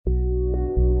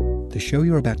The show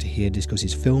you're about to hear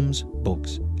discusses films,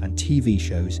 books, and TV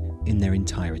shows in their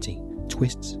entirety,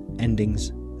 twists, endings,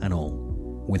 and all,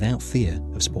 without fear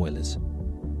of spoilers.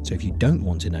 So if you don't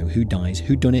want to know who dies,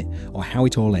 who done it, or how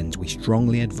it all ends, we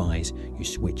strongly advise you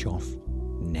switch off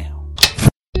now.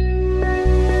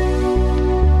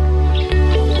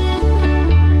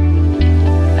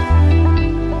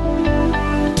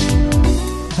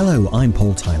 Hello, I'm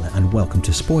Paul Tyler and welcome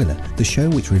to Spoiler, the show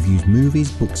which reviews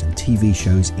movies, books and TV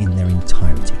shows in their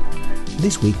entirety.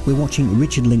 This week we're watching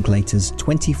Richard Linklater's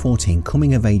 2014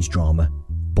 coming-of-age drama,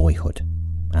 Boyhood.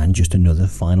 And just another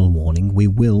final warning, we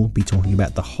will be talking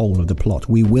about the whole of the plot.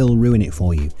 We will ruin it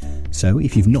for you. So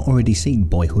if you've not already seen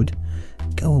Boyhood,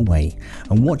 go away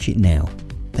and watch it now,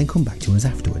 then come back to us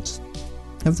afterwards.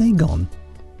 Have they gone?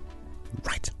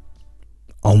 Right.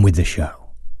 On with the show.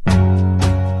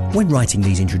 When writing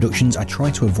these introductions, I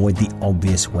try to avoid the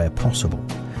obvious where possible.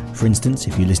 For instance,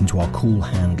 if you listen to our Cool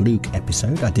Hand Luke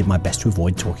episode, I did my best to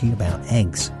avoid talking about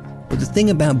eggs. But the thing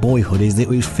about Boyhood is that it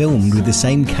was filmed with the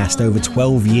same cast over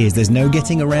 12 years. There's no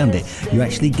getting around it. You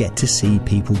actually get to see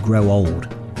people grow old.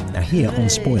 Now here on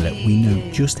Spoiler, we know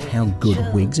just how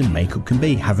good wigs and makeup can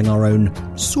be, having our own,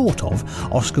 sort of,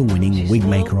 Oscar-winning wig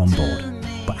maker on board.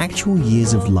 But actual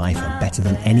years of life are better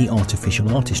than any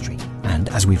artificial artistry. And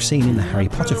as we've seen in the Harry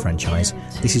Potter franchise,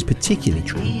 this is particularly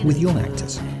true with young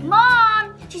actors.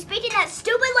 Mom! She's speaking that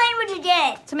stupid language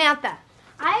again! Samantha.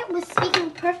 I was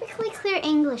speaking perfectly clear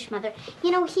English, Mother.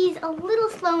 You know, he's a little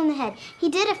slow in the head. He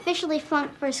did officially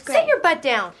flunk first grade. Sit your butt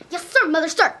down. Yes, sir, Mother,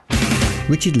 sir.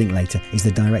 Richard Linklater is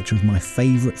the director of my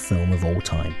favourite film of all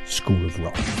time, School of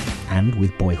Rock. And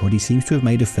with Boyhood, he seems to have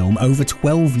made a film over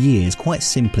 12 years, quite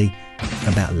simply,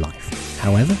 about life.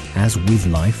 However, as with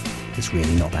life, it's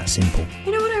really not that simple.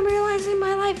 You know what I'm realizing?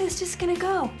 My life is just gonna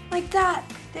go like that.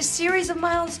 This series of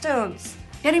milestones.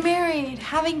 Getting married,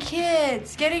 having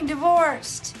kids, getting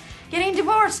divorced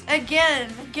again,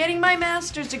 getting my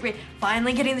master's degree,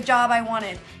 finally getting the job I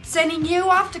wanted, sending you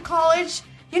off to college.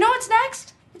 You know what's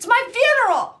next? It's my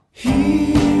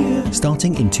funeral!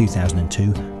 Starting in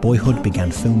 2002, Boyhood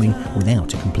began filming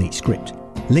without a complete script.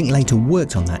 Linklater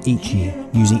worked on that each year,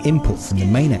 using input from the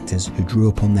main actors who drew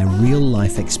upon their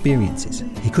real-life experiences.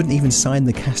 He couldn't even sign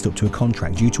the cast up to a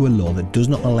contract due to a law that does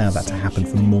not allow that to happen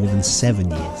for more than 7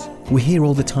 years. We hear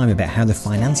all the time about how the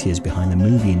financiers behind the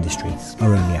movie industry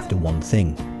are only after one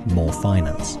thing: more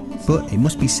finance. But it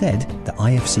must be said that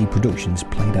IFC Productions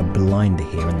played a blinder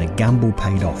here and the gamble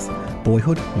paid off.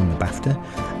 Boyhood won the BAFTA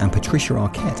and Patricia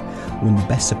Arquette won the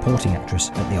Best Supporting Actress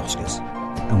at the Oscars.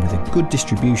 And with a good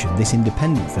distribution, this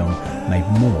independent film made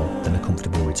more than a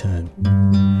comfortable return.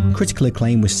 Critical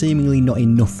acclaim was seemingly not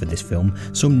enough for this film.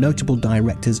 Some notable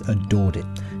directors adored it.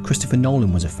 Christopher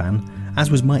Nolan was a fan, as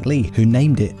was Mike Leigh, who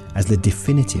named it as the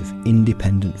definitive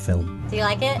independent film. Do you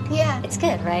like it? Yeah. It's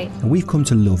good, right? And we've come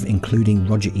to love including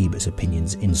Roger Ebert's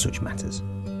opinions in such matters.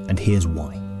 And here's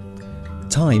why.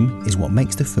 Time is what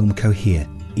makes the film cohere,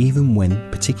 even when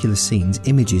particular scenes,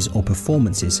 images or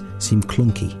performances seem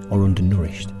clunky or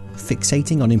undernourished.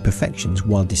 Fixating on imperfections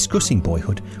while discussing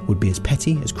Boyhood would be as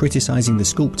petty as criticising the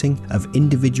sculpting of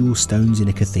individual stones in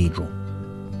a cathedral.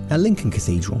 Now, Lincoln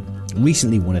Cathedral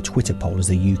recently won a Twitter poll as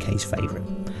the UK's favourite.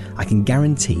 I can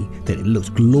guarantee that it looks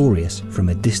glorious from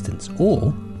a distance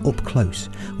or up close,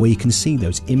 where you can see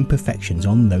those imperfections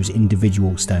on those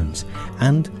individual stones.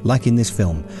 And, like in this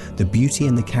film, the beauty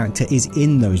and the character is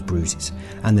in those bruises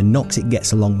and the knocks it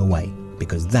gets along the way,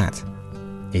 because that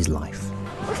is life.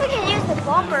 Looks like you used the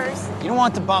bumpers. You don't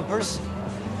want the bumpers.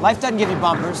 Life doesn't give you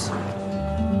bumpers.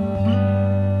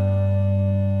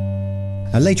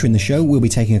 Later in the show, we'll be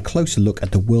taking a closer look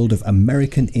at the world of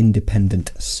American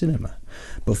independent cinema.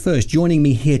 But first, joining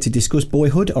me here to discuss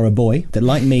Boyhood are a boy that,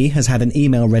 like me, has had an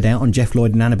email read out on Jeff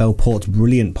Lloyd and Annabelle Port's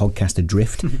brilliant podcast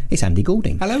Adrift. It's Andy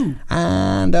Goulding. Hello.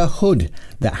 And a hood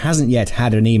that hasn't yet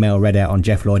had an email read out on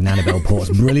Jeff Lloyd and Annabelle Port's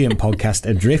brilliant podcast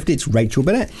Adrift. It's Rachel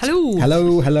Burnett. Hello.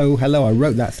 Hello, hello, hello. I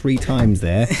wrote that 3 times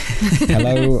there.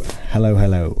 Hello, hello,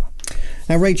 hello.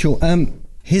 Now, Rachel,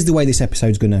 here's the way this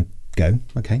episode's going to go,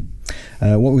 okay?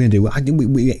 What we're going to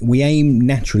do, we aim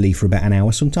naturally for about an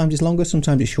hour. Sometimes it's longer,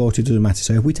 sometimes it's shorter, it doesn't matter.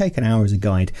 So if we take an hour as a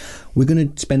guide, we're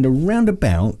going to spend around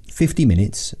about 50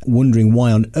 minutes wondering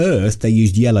why on earth they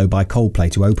used Yellow by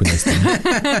Coldplay to open this thing.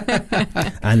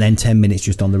 And then 10 minutes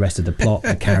just on the rest of the plot,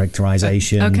 the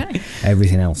characterisation, okay,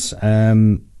 everything else.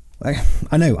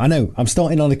 I know. I'm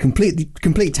starting on a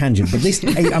complete tangent, but this,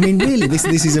 I mean, really, this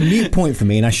is a moot point for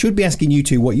me, and I should be asking you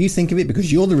two what you think of it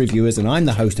because you're the reviewers and I'm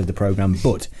the host of the programme,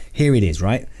 but here it is,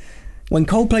 right? When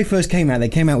Coldplay first came out, they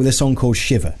came out with a song called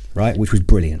Shiver, right, which was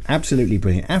brilliant, absolutely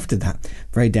brilliant. After that,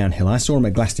 very downhill. I saw them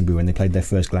at Glastonbury when they played their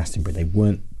first Glastonbury. They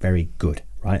weren't very good,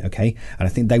 right, okay? And I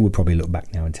think they would probably look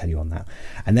back now and tell you on that.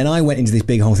 And then I went into this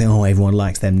big whole thing, oh, everyone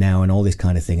likes them now and all this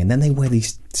kind of thing. And then they wear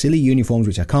these silly uniforms,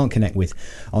 which I can't connect with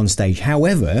on stage.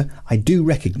 However, I do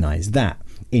recognise that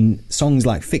in songs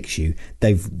like Fix You,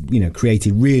 they've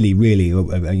created really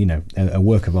a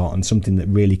work of art and something that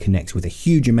really connects with a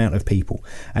huge amount of people.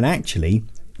 And actually,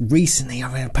 recently,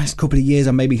 over the past couple of years,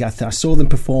 I saw them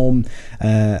perform.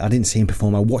 I didn't see them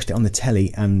perform. I watched it on the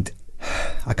telly, and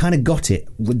I kind of got it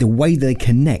with the way they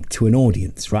connect to an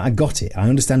audience, right? I got it. I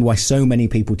understand why so many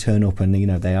people turn up and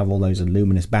they have all those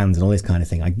luminous bands and all this kind of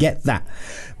thing. I get that,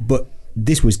 but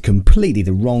this was completely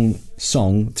the wrong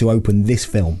song to open this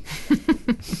film.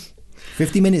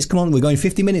 50 minutes, come on, we're going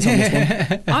 50 minutes on this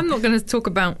one. I'm not going to talk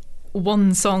about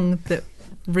one song that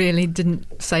really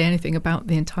didn't say anything about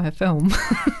the entire film.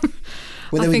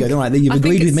 Well, there we go. All right, you've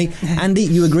agreed with me. Andy,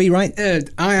 you agree, right?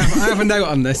 I have a note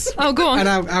on this. Oh, go on. And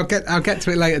I'll get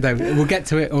to it later, though. We'll get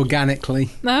to it organically.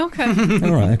 Oh, okay.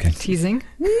 All right, okay. Teasing.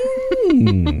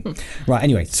 Right,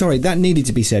 anyway, sorry, that needed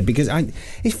to be said because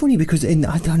it's funny because I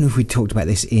don't know if we talked about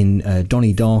this in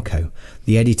Donnie Darko,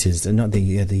 the editors, not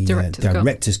the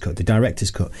director's cut. The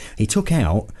director's cut. He took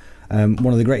out one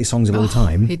of the greatest songs of all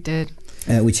time. He did.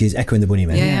 Which is Echo and the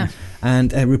Bunnymen. Yeah.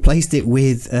 And replaced it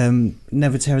with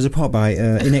Never Tear Us Apart by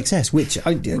In Excess, which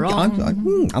I don't mind.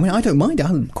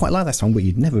 I quite like that song, but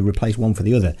you'd never replace one for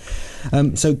the other.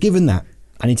 So given that,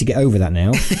 I need to get over that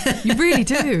now. You really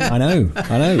do. I know.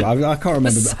 I can't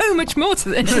remember. There's so much more to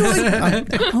this. I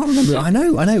can't remember. I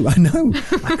know.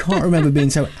 I can't remember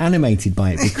being so animated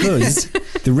by it because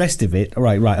the rest of it. All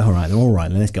right.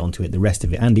 Let's get on to it. The rest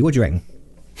of it. Andy, what do you reckon?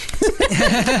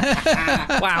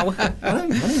 Wow.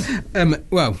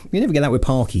 Well, you never get that with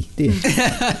Parky, do you?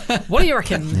 What do you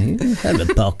reckon? Have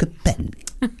a Parker pen.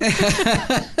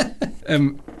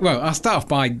 Well, I'll start off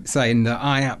by saying that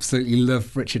I absolutely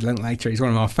love Richard Linklater. He's one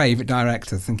of my favourite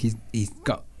directors. I think he's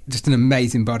got just an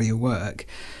amazing body of work.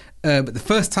 But the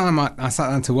first time I sat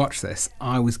down to watch this,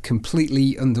 I was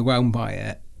completely underwhelmed by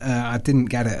it. I didn't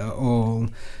get it at all.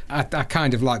 I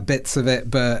kind of liked bits of it,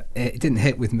 but it didn't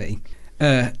hit with me.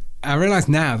 I realise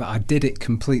now that I did it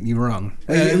completely wrong.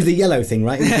 It was the yellow thing,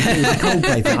 right? It was a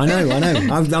Coldplay thing. I know.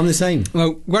 I'm the same.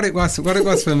 Well, what it was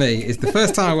for me is the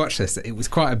first time I watched this, it was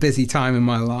quite a busy time in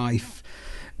my life,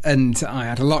 and I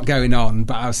had a lot going on.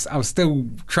 But I was still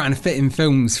trying to fit in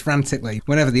films frantically.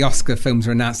 Whenever the Oscar films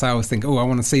were announced, I always think, I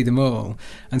want to see them all.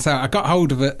 And so I got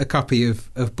hold of a copy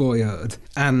of Boyhood,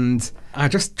 and I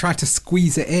just tried to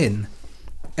squeeze it in,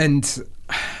 and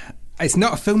it's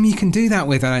not a film you can do that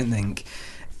with, I don't think.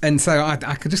 And so I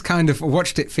could just kind of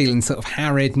watched it feeling sort of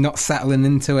harried, not settling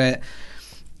into it.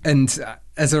 And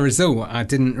as a result, I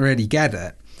didn't really get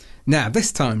it. Now,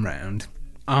 this time round,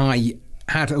 I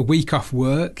had a week off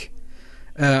work.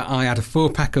 I had a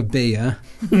 4-pack of beer.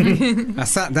 I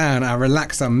sat down, I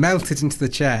relaxed, I melted into the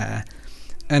chair,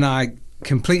 and I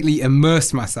completely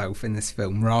immersed myself in this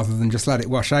film rather than just let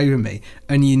it wash over me.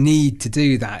 And you need to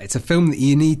do that. It's a film that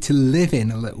you need to live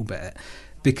in a little bit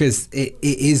because it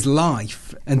is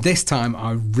life. And this time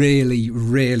I really,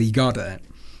 really got it.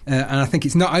 And I think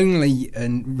it's not only a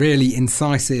really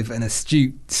incisive and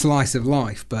astute slice of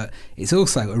life, but it's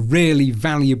also a really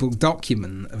valuable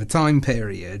document of a time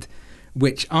period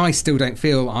which I still don't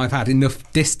feel I've had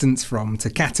enough distance from to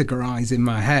categorise in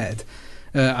my head.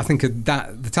 I think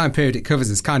that the time period it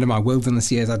covers is kind of my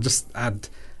wilderness years.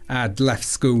 I'd left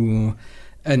school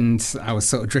and I was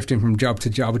sort of drifting from job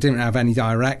to job. I didn't have any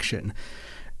direction.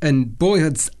 And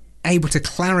Boyhood's able to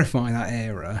clarify that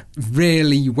era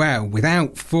really well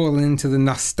without falling into the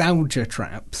nostalgia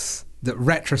traps that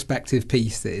retrospective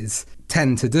pieces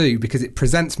tend to do, because it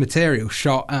presents material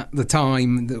shot at the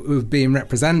time that was being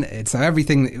represented. So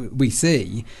everything that we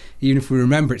see, even if we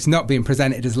remember, it's not being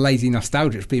presented as lazy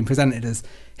nostalgia, it's being presented as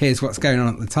here's what's going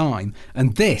on at the time.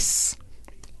 And this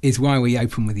is why we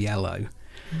open with Yellow.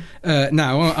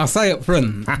 Now, I'll say up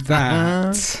front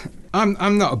that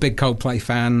I'm not a big Coldplay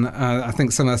fan. I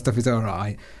think some of that stuff is all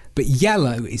right. But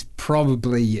Yellow is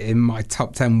probably in my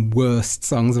top 10 worst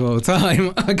songs of all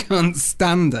time. I can't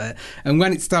stand it. And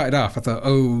when it started off, I thought,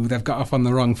 they've got off on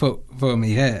the wrong foot for me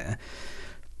here.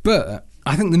 But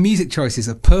I think the music choices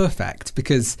are perfect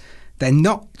because they're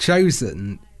not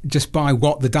chosen just by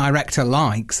what the director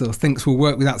likes or thinks will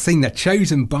work with that scene. They're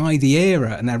chosen by the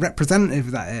era and they're representative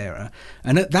of that era.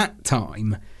 And at that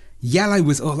time, Yellow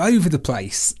was all over the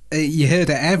place. You heard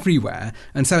it everywhere.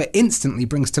 And so it instantly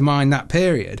brings to mind that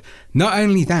period. Not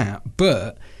only that,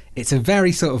 but it's a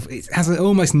very sort of, it has an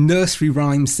almost nursery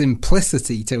rhyme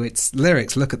simplicity to its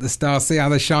lyrics. Look at the stars, see how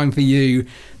they shine for you.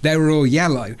 They were all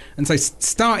yellow. And so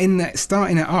starting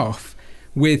it off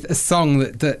with a song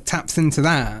that taps into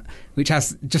that, which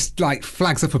has just like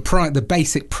flags up the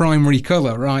basic primary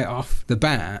colour right off the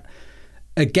bat,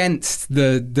 against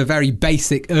the very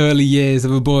basic early years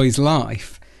of a boy's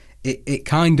life. It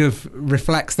kind of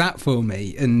reflects that for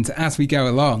me, and as we go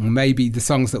along, maybe the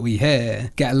songs that we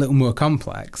hear get a little more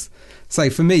complex.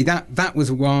 So for me, that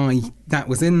was why that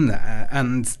was in there,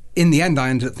 and in the end, I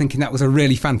ended up thinking that was a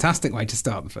really fantastic way to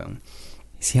start the film.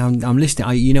 See, I'm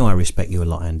listening. I respect you a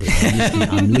lot, Andy.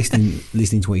 I'm listening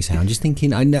to what you say. I'm just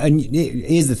thinking. And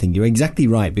here's the thing: you're exactly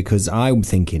right, because I'm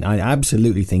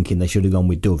absolutely thinking they should have gone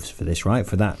with Doves for this, right?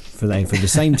 For the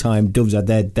same time Doves had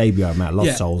their debut album out,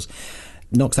 Lost Souls.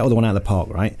 Knocks that other one out of the park,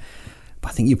 right? But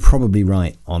I think you're probably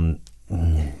right on...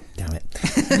 damn it.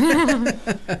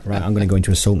 Right, I'm going to go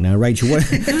into a sulk now. Rachel, what...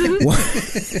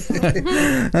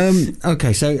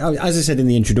 okay, so as I said in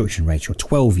the introduction, Rachel,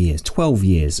 12 years.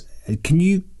 Can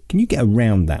you get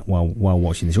around that while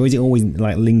watching this? Or is it always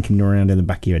like linking around in the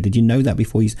back of your head? Did you know that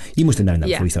before you must have known that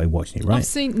before you started watching it, right?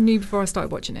 Knew before I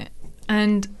started watching it.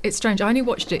 And it's strange, I only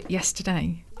watched it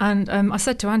yesterday. And I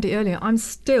said to Andy earlier, I'm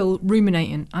still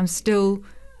ruminating. I'm still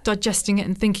digesting it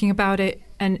and thinking about it.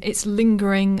 And it's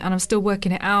lingering and I'm still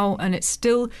working it out. And it's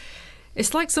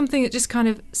like something that just kind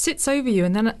of sits over you.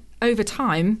 And then over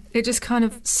time, it just kind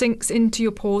of sinks into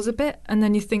your pores a bit. And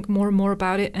then you think more and more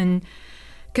about it. And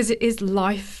because it is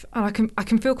life. And I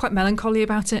can feel quite melancholy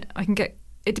about it.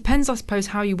 It depends, I suppose,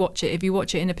 how you watch it. If you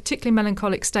watch it in a particularly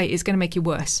melancholic state, it's going to make you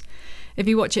worse. If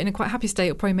you watch it in a quite happy state,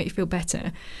 it'll probably make you feel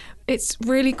better. It's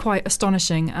really quite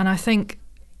astonishing. And I think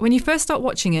when you first start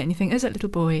watching it and you think, there's that little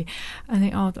boy, and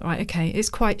think, oh, right, okay, it's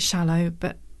quite shallow,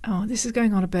 but this is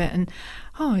going on a bit, and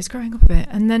he's growing up a bit.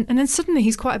 And then suddenly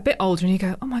he's quite a bit older, and you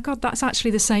go, oh my God, that's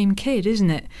actually the same kid,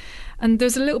 isn't it? And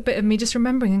there's a little bit of me just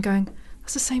remembering and going,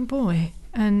 that's the same boy.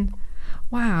 And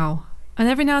wow. And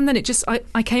every now and then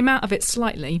I came out of it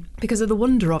slightly because of the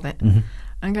wonder of it. Mm-hmm.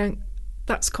 And going,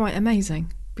 that's quite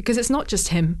amazing. Because it's not just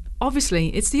him. Obviously,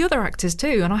 it's the other actors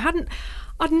too. And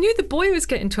I knew the boy was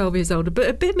getting 12 years older, but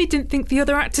a bit of me didn't think the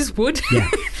other actors would.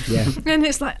 Yeah. And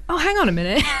it's like, oh, hang on a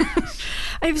minute.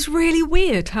 It was really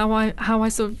weird how I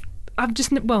sort of,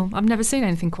 I've never seen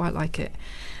anything quite like it.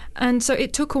 And so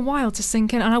it took a while to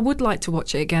sink in, and I would like to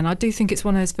watch it again. I do think it's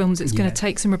one of those films that's going to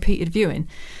take some repeated viewing,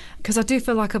 because I do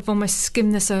feel like I've almost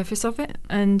skimmed the surface of it,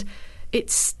 and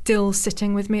it's still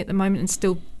sitting with me at the moment and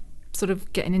still sort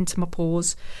of getting into my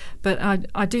pores. But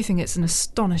I do think it's an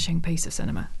astonishing piece of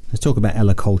cinema. Let's talk about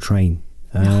Ella Coltrane.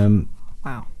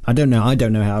 Wow. I don't know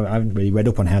how, I haven't really read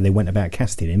up on how they went about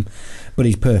casting him, but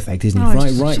he's perfect, isn't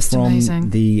he? Right just from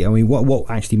amazing. What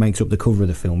actually makes up the cover of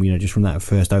the film, just from that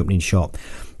first opening shot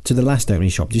to the last opening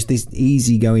shot, just this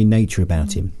easygoing nature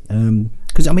about him.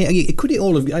 Because it could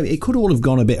all have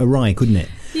gone a bit awry, couldn't it?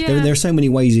 Yeah. There are so many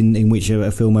ways in which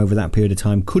a film over that period of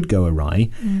time could go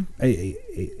awry.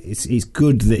 It's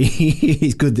good that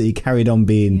he carried on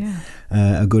being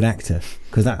a good actor,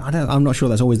 because I'm not sure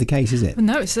that's always the case, is it? Well,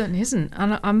 no, it certainly isn't.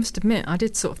 And I must admit, I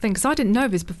did sort of think, because I didn't know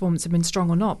if his performance had been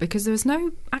strong or not, because there was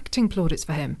no acting plaudits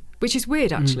for him, which is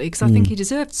weird actually, because I think he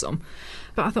deserved some.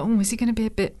 But I thought, is he going to be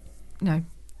a bit,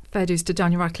 fair dues to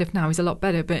Daniel Radcliffe now, he's a lot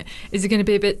better, but is he going to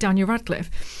be a bit Daniel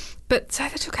Radcliffe? But so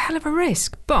they took a hell of a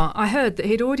risk. But I heard that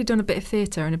he'd already done a bit of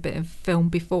theatre and a bit of film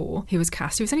before he was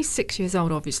cast. He was only 6 years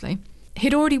old, obviously.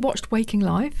 He'd already watched Waking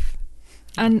Life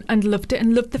and loved it,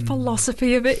 and loved the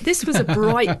philosophy of it. This was a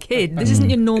bright kid. This isn't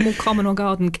your normal common or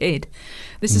garden kid.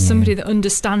 This is somebody that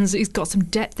understands that he's got some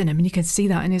depth in him, and you can see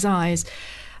that in his eyes.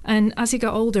 And as he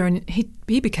got older, and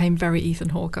he became very Ethan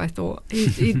Hawke, I thought.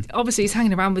 He obviously, he's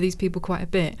hanging around with these people quite a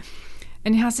bit.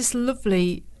 And he has this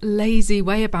lovely, lazy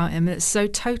way about him that's so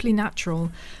totally natural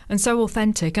and so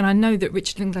authentic. And I know that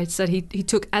Richard Linklater said he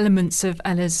took elements of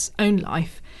Ella's own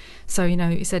life. So,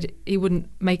 he said he wouldn't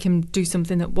make him do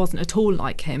something that wasn't at all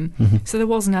like him. Mm-hmm. So there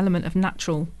was an element of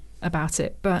natural about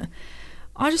it. But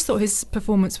I just thought his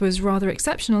performance was rather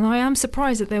exceptional. And I am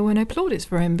surprised that there were no plaudits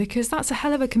for him, because that's a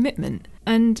hell of a commitment.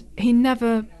 And he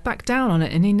never backed down on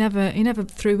it, and he never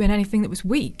threw in anything that was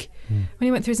weak. When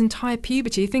he went through his entire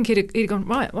puberty, you'd think he'd gone,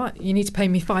 right, you need to pay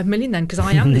me $5 million then, because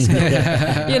I am this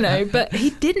film. But he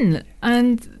didn't.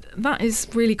 And that is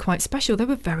really quite special. They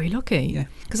were very lucky.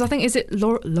 Because I think, is it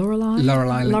Lorelei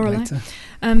Linklater?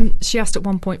 She asked at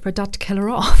one point for her dad to kill her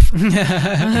off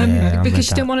because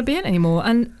she didn't want to be in it anymore.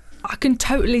 And I can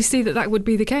totally see that would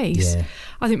be the case.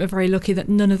 I think we're very lucky that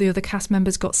none of the other cast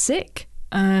members got sick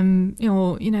I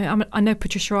know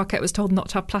Patricia Arquette was told not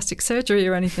to have plastic surgery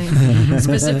or anything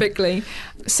specifically.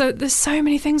 So there's so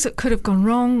many things that could have gone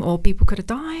wrong, or people could have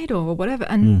died, or whatever,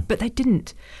 but they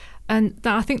didn't. And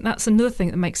I think that's another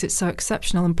thing that makes it so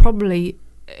exceptional, and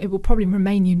it will probably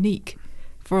remain unique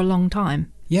for a long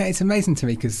time. Yeah, it's amazing to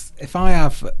me, because if I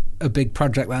have a big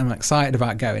project that I'm excited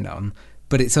about going on,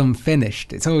 but it's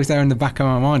unfinished, it's always there in the back of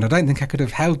my mind. I don't think I could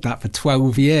have held that for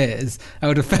 12 years. I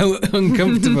would have felt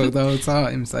uncomfortable the whole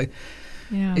time. So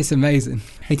yeah, it's amazing.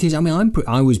 It is. I mean,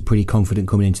 I was pretty confident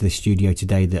coming into the studio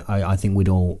today that I think we'd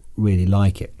all really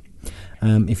like it.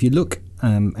 If you look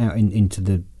out into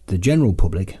the general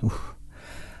public,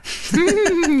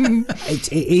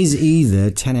 it is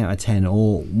either 10 out of 10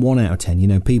 or 1 out of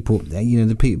 10. People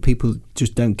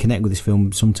just don't connect with this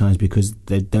film sometimes because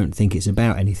they don't think it's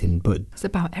about anything. But it's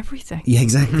about everything. Yeah,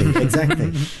 exactly.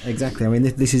 I mean,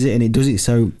 this is it, and it does it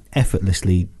so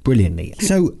effortlessly, brilliantly.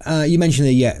 So you mentioned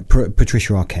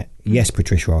Patricia Arquette. Yes,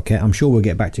 Patricia Arquette. I'm sure we'll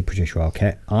get back to Patricia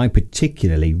Arquette. I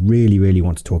particularly really, really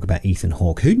want to talk about Ethan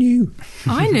Hawke. Who knew?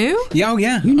 I knew. Yeah, oh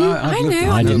yeah. You knew? I knew.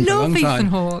 I love Ethan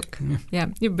Hawke. Yeah,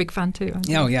 you're a big fan too, aren't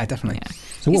you? Oh yeah, definitely. Yeah.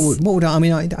 So what would I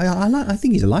mean? I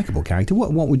think he's a likable character.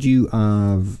 What would you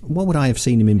what would I have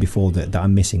seen him in before that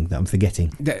I'm missing, that I'm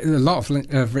forgetting? A lot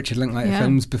of Richard Linklater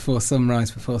films: Before Sunrise,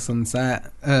 Before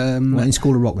Sunset. In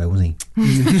School of Rock, though, was he?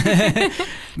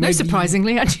 No,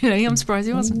 surprisingly, actually, I'm surprised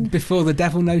he wasn't. Before the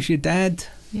Devil Knows You're Dead.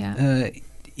 Yeah.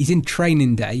 He's in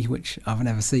Training Day, which I've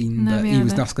never seen, but he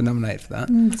was Oscar nominated for that.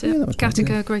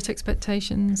 Gattaca, Great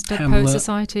Expectations, Dead Hamlet. Poet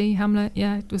Society, Hamlet.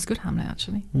 Yeah, it was good, Hamlet,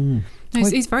 actually. No,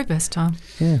 he's very versatile.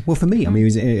 Yeah. Well, for me, I mean, he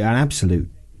was an absolute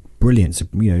brilliance. I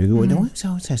would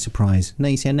say surprise. No,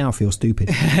 you see, now I feel stupid.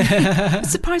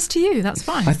 Surprise to you? That's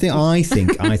fine. I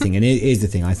think, and it is the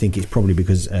thing. I think it's probably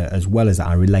because, as well as that,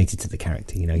 I related to the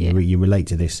character. You relate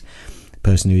to this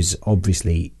person who's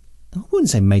obviously, I wouldn't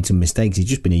say made some mistakes. He's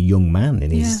just been a young man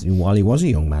while he was a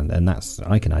young man, and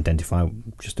I can identify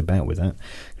just about with that.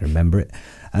 I remember it,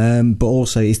 but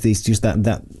also it's just that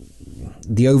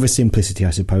the oversimplicity,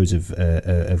 I suppose,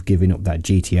 of giving up that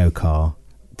GTO car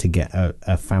to get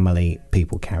a family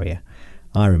people carrier.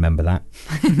 I remember that.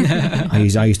 I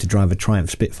used to drive a Triumph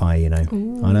Spitfire.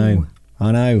 Ooh.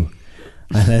 I know.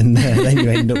 And then you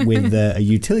end up with a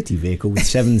utility vehicle with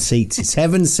 7 seats.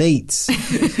 7 seats.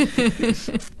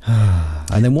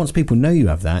 And then once people know you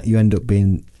have that, you end up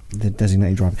being the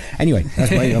designated driver. Anyway,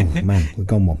 that's why. Oh man, we've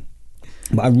gone one.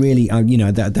 But I really,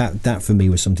 that for me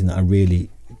was something that I really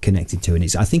connected to, and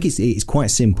I think it's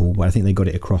quite simple, but I think they got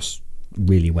it across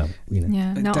really well.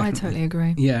 Yeah, no, definitely. I totally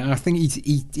agree. Yeah, I think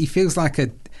he feels like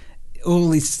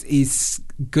all his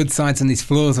good sides and his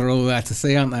flaws are all there to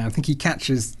see, aren't they? I think he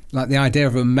catches like the idea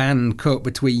of a man caught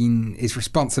between his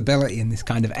responsibility and this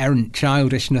kind of errant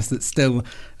childishness that's still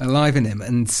alive in him.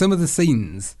 And some of the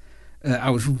scenes,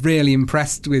 I was really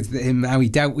impressed with him, how he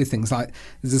dealt with things. Like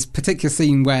there's this particular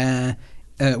scene where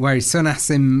his son asks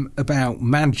him about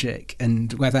magic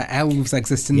and whether elves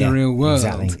exist in the real world.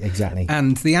 Exactly.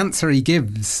 And the answer he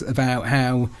gives about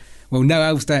how, well, no,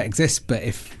 elves don't exist, but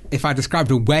if I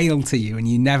described a whale to you and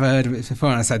you never heard of it before,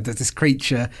 and I said there's this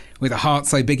creature with a heart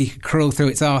so big it could crawl through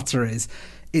its arteries,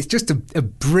 it's just a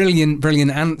brilliant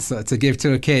answer to give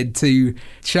to a kid to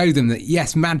show them that,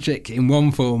 yes, magic in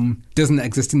one form doesn't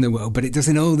exist in the world, but it does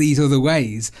in all these other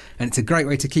ways. And it's a great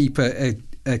way to keep a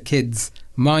kid's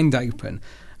mind open.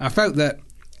 I felt that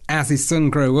as his son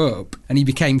grew up and he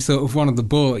became sort of one of the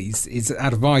boys, his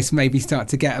advice maybe started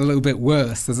to get a little bit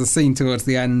worse. There's a scene towards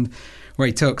the end where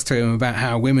he talks to him about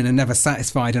how women are never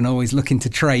satisfied and always looking to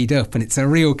trade up, and it's a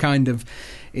real kind of,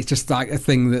 it's just like a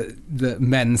thing that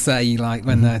men say, like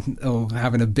when they're all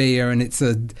having a beer, and it's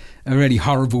a really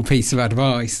horrible piece of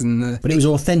advice. And but it was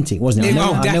authentic, wasn't it?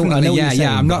 Definitely.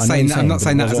 I'm not saying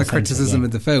that as a criticism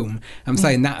of the film. I'm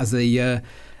saying that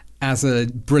as a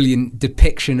brilliant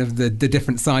depiction of the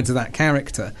different sides of that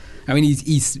character. I mean,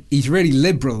 he's really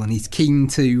liberal and he's keen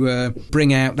to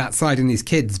bring out that side in his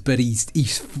kids, but he's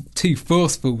too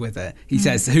forceful with it. He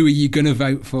says, "Who are you going to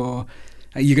vote for?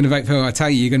 Are you going to vote for who I tell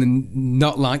you? You're going to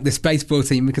not like this baseball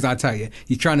team because I tell you."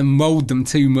 He's trying to mould them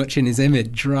too much in his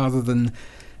image rather than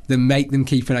make them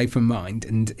keep an open mind.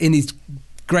 And in his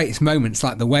greatest moments,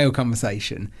 like the whale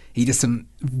conversation, he does some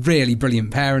really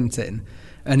brilliant parenting.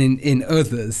 And in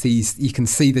others, you can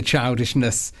see the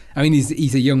childishness. I mean,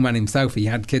 he's a young man himself. He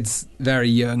had kids very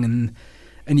young,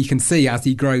 and you can see as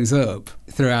he grows up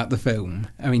throughout the film.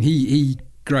 I mean, he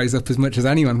grows up as much as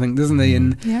anyone, I think, doesn't he?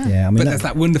 And Yeah, I mean, but there's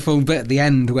that wonderful bit at the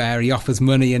end where he offers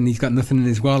money and he's got nothing in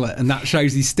his wallet, and that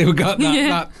shows he's still got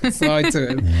that side to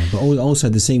him. Yeah, but also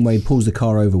the scene where he pulls the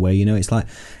car over, where it's like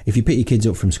if you pick your kids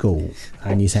up from school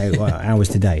and you say, well, how was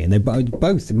today, and they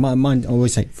both in my mind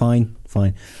always say fine,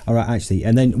 all right, actually,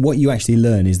 and then what you actually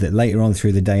learn is that later on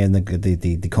through the day and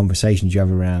the conversations you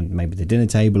have around maybe the dinner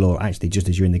table, or actually just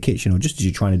as you're in the kitchen, or just as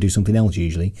you're trying to do something else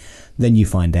usually, then you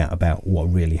find out about what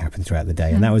really happened throughout the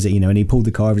day. And that was it, and he pulled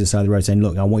the car over to the side of the road saying,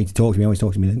 look, I want you to talk to me, always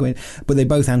talk to me. But they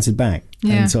both answered back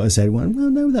and sort of said, well,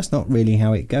 no, that's not really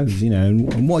how it goes,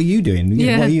 and what are you doing?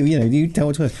 What are you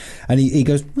tell to us. And he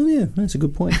goes, oh yeah, that's a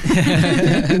good point.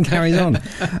 And carries on.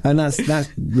 And that's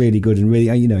really good, and really,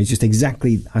 it's just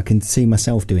exactly, I can see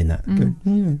myself doing that. Go,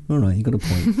 all right, you got a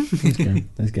point.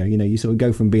 Let's go. You sort of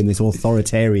go from being this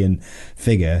authoritarian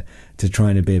figure to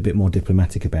trying to be a bit more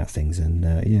diplomatic about things, and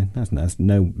that's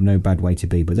no bad way to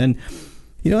be. But then,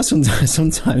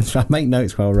 sometimes I make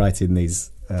notes while writing these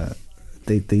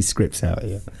scripts out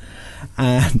here,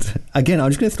 and again,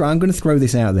 I'm going to throw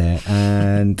this out there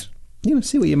and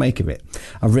see what you make of it.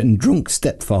 I've written Drunk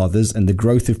Stepfathers and the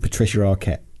Growth of Patricia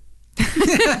Arquette.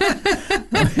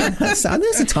 That's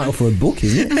a title for a book,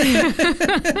 isn't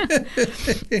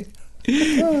it?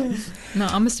 No,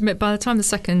 I must admit, by the time the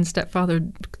second stepfather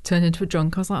turned into a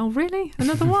drunk, I was like, oh really,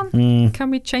 another one?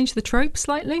 Can we change the trope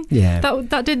slightly? Yeah,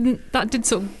 that did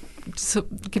sort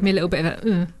of give me a little bit of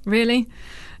a really.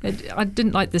 I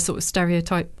didn't like this sort of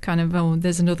stereotype kind of, oh,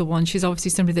 there's another one, she's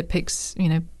obviously somebody that picks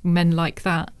men like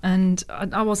that, and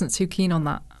I wasn't too keen on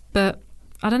that. But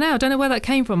I don't know where that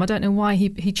came from. I don't know why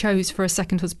he chose for a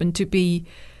second husband to be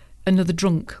another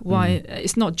drunk. Why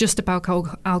it's not just about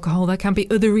alcohol. There can be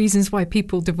other reasons why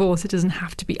people divorce. It doesn't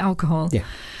have to be alcohol. Yeah.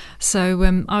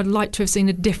 So I'd like to have seen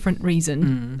a different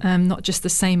reason, not just the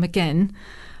same again.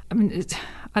 I mean,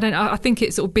 I think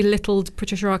it sort of belittled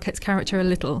Patricia Arquette's character a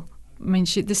little. I mean,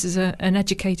 this is an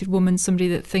educated woman, somebody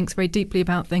that thinks very deeply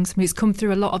about things, somebody who's come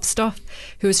through a lot of stuff,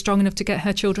 who is strong enough to get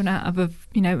her children out of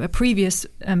a previous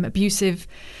abusive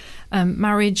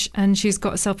marriage, and she's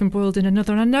got herself embroiled in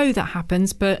another. And I know that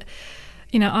happens, but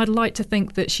I'd like to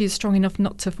think that she's strong enough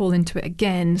not to fall into it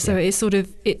again. So it's sort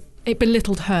of it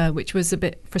belittled her, which was a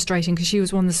bit frustrating because she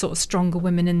was one of the sort of stronger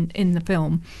women in the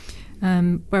film.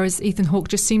 Whereas Ethan Hawke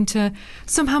just seemed to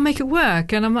somehow make it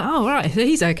work, and I'm like, oh right,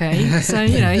 he's okay. So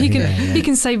he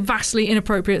can say vastly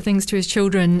inappropriate things to his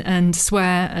children and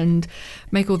swear and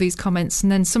make all these comments,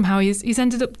 and then somehow he's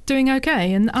ended up doing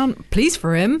okay, and I'm pleased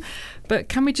for him. But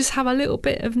can we just have a little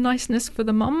bit of niceness for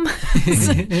the mum?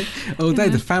 Although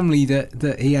the family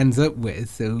that he ends up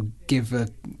with, will give a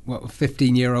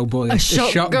 15-year-old boy a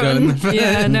shotgun for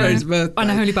his birthday.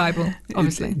 And a holy Bible,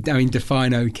 obviously. I mean,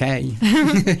 define okay.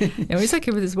 He's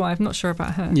okay with his wife. Not sure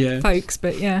about her folks,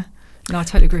 but yeah. No, I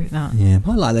totally agree with that. Yeah,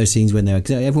 I like those scenes when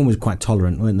everyone was quite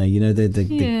tolerant, weren't they?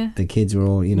 The kids were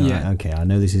all, like, okay, I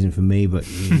know this isn't for me, but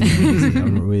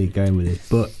I'm not really going with it.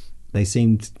 But they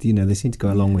seemed to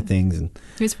go along with things, and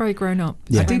he was very grown up.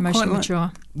 Yeah. Very emotionally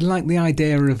mature. Like the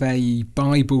idea of a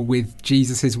Bible with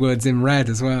Jesus' words in red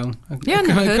as well. Yeah,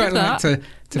 I quite like to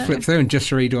flip through and just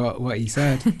read what he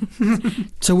said.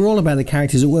 So we're all about the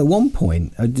characters. At one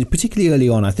point, particularly early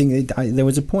on, I think there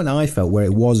was a point I felt where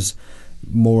it was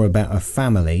more about a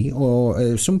family, or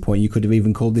at some point you could have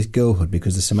even called this girlhood,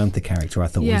 because the Samantha character I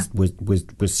thought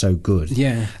was so good.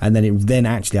 Yeah. And then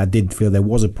actually I did feel there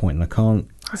was a point, and I can't.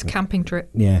 It's a camping trip.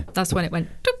 Yeah. That's when it went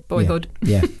boyhood.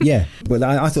 Yeah. But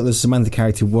I thought the Samantha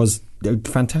character was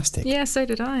fantastic. Yeah, so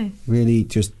did I. Really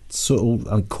just sort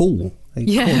of cool.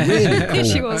 Yeah. Really cool.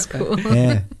 She was cool.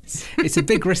 Yeah. It's a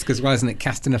big risk as well, isn't it,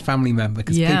 casting a family member,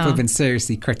 because people have been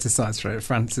seriously criticised for it.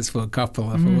 Frances Ford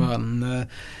Coppola for one.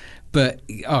 But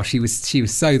she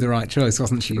was so the right choice,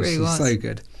 wasn't she? She was so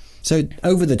good. So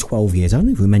over the 12 years, I don't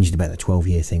know if we mentioned about the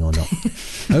 12-year thing or not.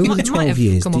 Over the 12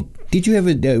 years, did you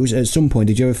ever, at some point,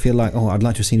 did you ever feel like, oh, I'd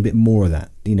like to have seen a bit more of that?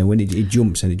 When it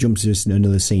jumps to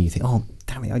another scene, you think, oh,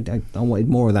 damn it, I wanted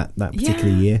more of that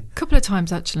particular year. A couple of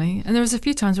times, actually. And there was a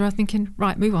few times where I was thinking,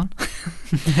 right, move on.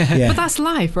 But that's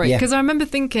life, right? Because I remember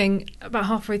thinking about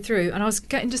halfway through, and I was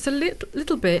getting just a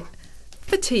little bit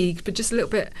fatigued, but just a little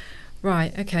bit,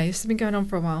 right, okay, this has been going on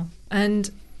for a while.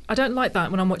 And I don't like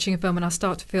that when I'm watching a film and I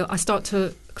start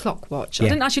to clock watch. I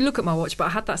didn't actually look at my watch, but I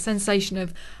had that sensation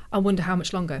of, I wonder how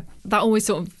much longer. That always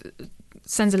sort of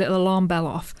sends a little alarm bell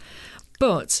off.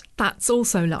 But that's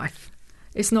also life.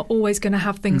 It's not always going to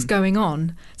have things going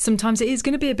on. Sometimes it is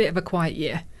going to be a bit of a quiet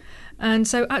year. And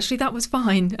so actually that was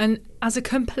fine. And as a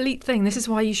complete thing, this is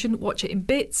why you shouldn't watch it in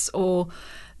bits or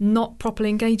not properly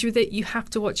engage with it. You have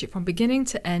to watch it from beginning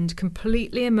to end,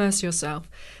 completely immerse yourself,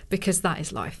 because that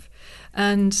is life.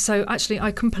 And so actually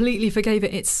I completely forgave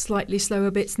it. It's slightly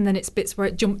slower bits and then it's bits where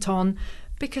it jumped on,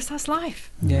 because that's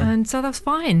life. Yeah. And so that's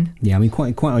fine. Yeah, I mean,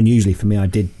 quite unusually for me, I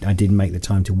did make the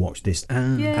time to watch this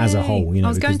as a whole. You know, I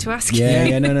was going to ask you.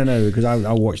 Yeah, no, because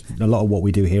I watched a lot of what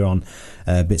we do here on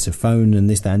Bits of Phone and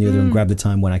this, that, and the other, and grab the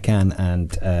time when I can.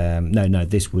 And no,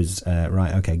 this was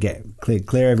right. Okay,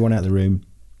 clear everyone out of the room.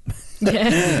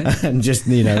 Yeah. And just,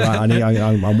 you know,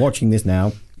 I'm watching this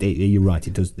now. You're right.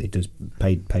 It does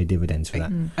pay dividends for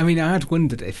that. I mean, I had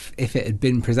wondered if it had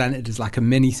been presented as like a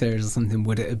mini series or something,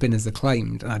 would it have been as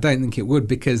acclaimed? And I don't think it would,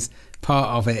 because part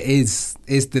of it is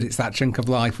that it's that chunk of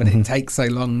life when it takes so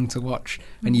long to watch,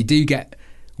 and you do get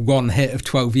one hit of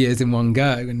 12 years in one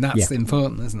go, and that's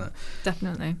important, isn't it?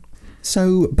 Definitely.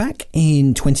 So back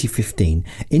in 2015,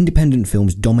 independent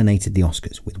films dominated the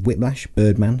Oscars, with Whiplash,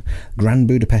 Birdman, Grand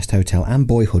Budapest Hotel and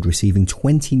Boyhood receiving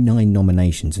 29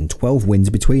 nominations and 12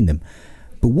 wins between them.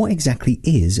 But what exactly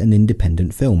is an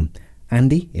independent film?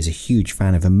 Andy is a huge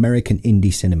fan of American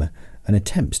indie cinema and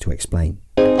attempts to explain.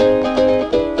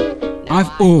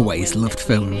 I've always loved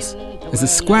films. As a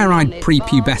square-eyed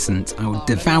prepubescent, I would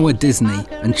devour Disney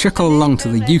and chuckle along to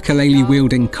the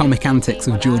ukulele-wielding comic antics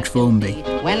of George Formby.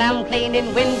 When I'm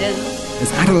cleaning windows.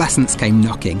 As adolescence came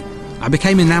knocking, I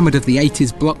became enamoured of the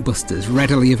 80s blockbusters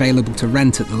readily available to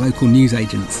rent at the local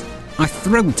newsagents. I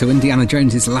thrilled to Indiana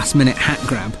Jones's last-minute hat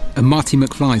grab and Marty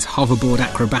McFly's hoverboard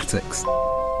acrobatics.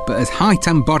 But as height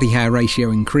and body hair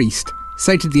ratio increased,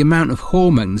 so did the amount of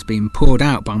hormones being poured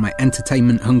out by my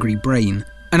entertainment-hungry brain,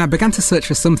 and I began to search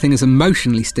for something as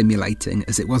emotionally stimulating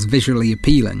as it was visually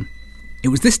appealing. It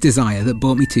was this desire that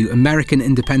brought me to American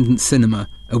independent cinema,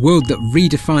 a world that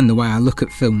redefined the way I look at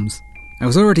films. I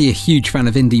was already a huge fan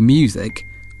of indie music.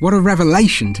 What a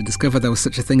revelation to discover there was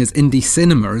such a thing as indie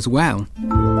cinema as well.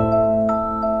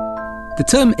 The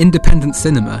term independent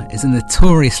cinema is a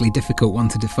notoriously difficult one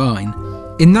to define.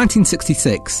 In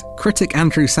 1966, critic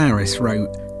Andrew Saris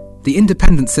wrote, "The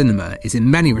independent cinema is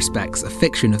in many respects a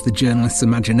fiction of the journalist's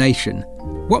imagination.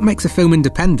 What makes a film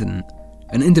independent?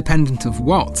 And independent of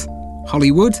what?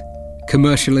 Hollywood?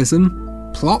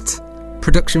 Commercialism? Plot?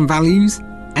 Production values?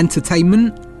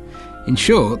 Entertainment? In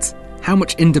short, how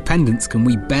much independence can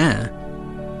we bear?"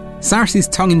 Saris's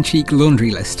tongue-in-cheek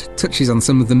laundry list touches on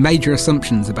some of the major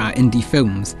assumptions about indie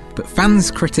films, but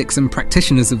fans, critics and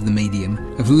practitioners of the medium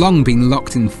have long been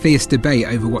locked in fierce debate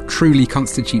over what truly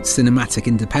constitutes cinematic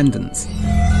independence.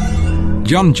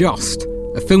 John Jost,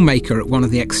 a filmmaker at one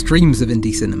of the extremes of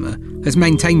indie cinema, has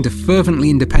maintained a fervently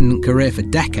independent career for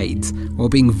decades while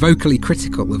being vocally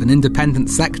critical of an independent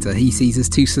sector he sees as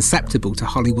too susceptible to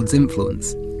Hollywood's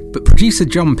influence. But producer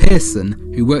John Pearson,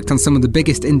 who worked on some of the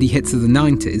biggest indie hits of the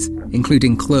 90s,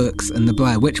 including Clerks and The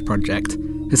Blair Witch Project,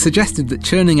 has suggested that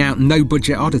churning out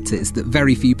no-budget oddities that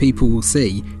very few people will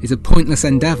see is a pointless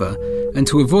endeavour, and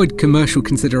to avoid commercial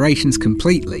considerations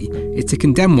completely is to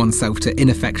condemn oneself to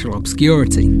ineffectual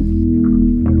obscurity.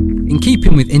 In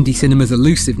keeping with indie cinema's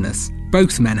elusiveness,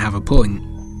 both men have a point.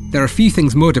 There are few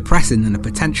things more depressing than a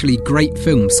potentially great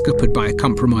film scuppered by a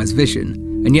compromised vision,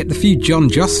 and yet the few John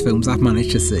Jost films I've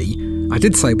managed to see, I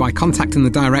did so by contacting the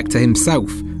director himself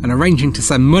and arranging to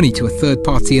send money to a third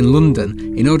party in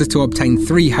London in order to obtain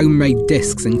 3 homemade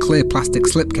discs in clear plastic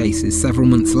slipcases several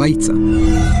months later.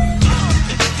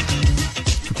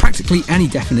 For practically any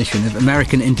definition of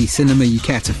American indie cinema you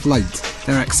care to float,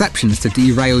 there are exceptions to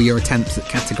derail your attempts at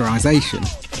categorisation.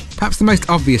 Perhaps the most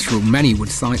obvious rule many would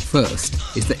cite first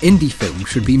is that indie films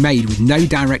should be made with no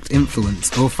direct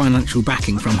influence or financial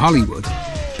backing from Hollywood,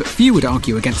 but few would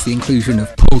argue against the inclusion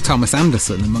of Paul Thomas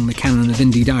Anderson among the canon of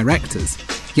indie directors.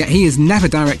 Yet he has never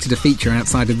directed a feature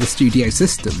outside of the studio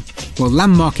system, while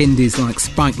landmark indies like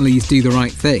Spike Lee's Do the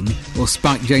Right Thing or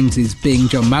Spike Jonze's Being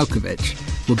John Malkovich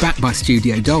were backed by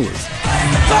studio dollars.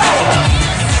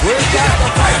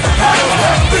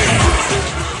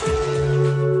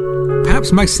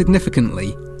 Perhaps most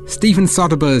significantly, Steven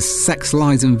Soderbergh's Sex,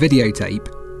 Lies and Videotape,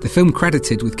 the film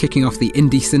credited with kicking off the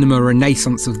indie cinema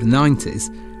renaissance of the 90s,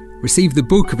 received the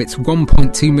bulk of its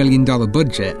 $1.2 million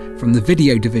budget from the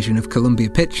video division of Columbia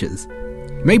Pictures.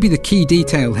 Maybe the key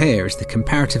detail here is the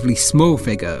comparatively small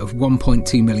figure of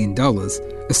 $1.2 million,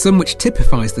 a sum which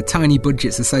typifies the tiny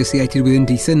budgets associated with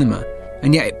indie cinema,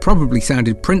 and yet it probably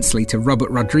sounded princely to Robert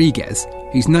Rodriguez,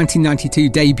 whose 1992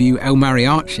 debut El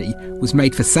Mariachi was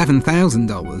made for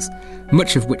 $7,000,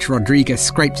 much of which Rodriguez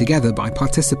scraped together by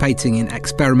participating in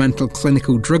experimental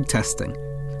clinical drug testing.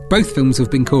 Both films have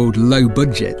been called low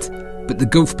budget, but the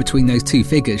gulf between those two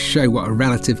figures show what a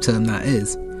relative term that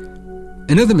is.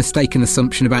 Another mistaken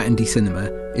assumption about indie cinema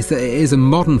is that it is a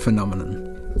modern phenomenon.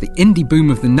 The indie boom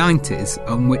of the 90s,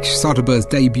 on which Soderbergh's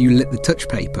debut lit the touch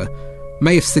paper,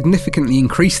 may have significantly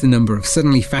increased the number of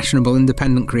suddenly fashionable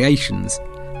independent creations,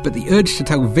 but the urge to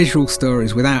tell visual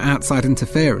stories without outside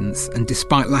interference and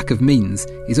despite lack of means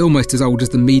is almost as old as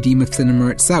the medium of cinema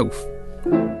itself.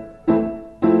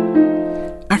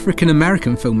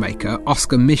 African-American filmmaker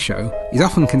Oscar Micheaux is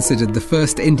often considered the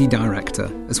first indie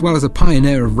director, as well as a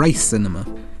pioneer of race cinema.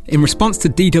 In response to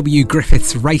D.W.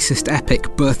 Griffith's racist epic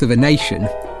Birth of a Nation,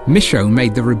 Micheaux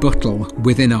made the rebuttal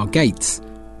Within Our Gates,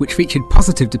 which featured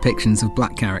positive depictions of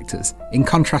black characters, in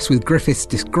contrast with Griffith's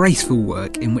disgraceful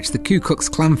work in which the Ku Klux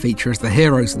Klan feature as the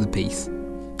heroes of the piece.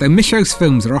 Though Micheaux's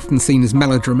films are often seen as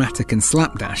melodramatic and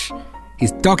slapdash,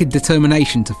 his dogged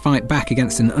determination to fight back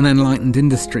against an unenlightened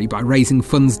industry by raising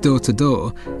funds door to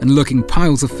door and lugging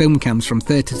piles of film cams from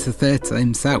theatre to theatre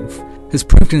himself has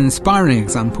proved an inspiring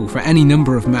example for any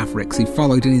number of mavericks who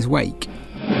followed in his wake.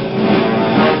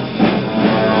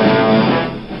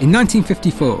 In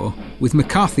 1954, with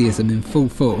McCarthyism in full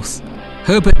force,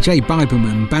 Herbert J.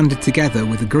 Biberman banded together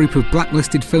with a group of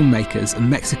blacklisted filmmakers and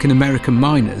Mexican-American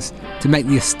miners to make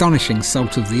the astonishing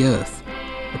Salt of the Earth,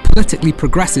 a politically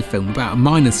progressive film about a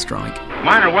miners' strike.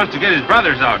 Miner wants to get his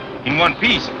brothers out in one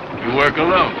piece. You work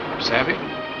alone, savvy?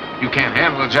 You can't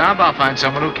handle a job, I'll find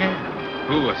someone who can.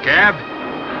 Who, a scab?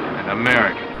 An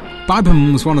American.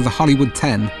 Biberman was one of the Hollywood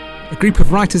 10, a group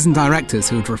of writers and directors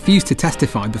who had refused to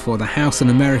testify before the House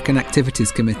Un-American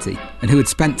Activities Committee and who had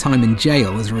spent time in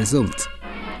jail as a result.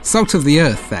 Salt of the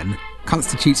Earth, then,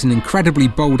 constitutes an incredibly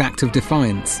bold act of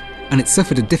defiance, and it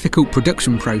suffered a difficult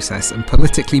production process and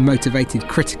politically motivated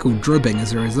critical drubbing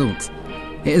as a result.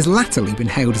 It has latterly been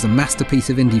hailed as a masterpiece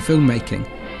of indie filmmaking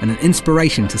and an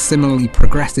inspiration to similarly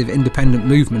progressive independent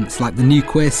movements like the New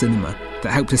Queer Cinema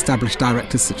that helped establish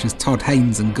directors such as Todd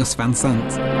Haynes and Gus Van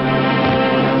Sant.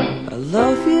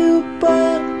 Love you,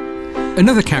 but...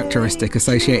 Another characteristic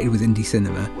associated with indie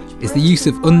cinema is the use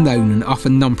of unknown and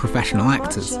often non-professional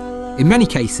actors. In many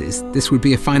cases, this would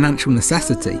be a financial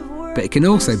necessity, but it can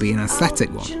also be an aesthetic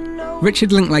one.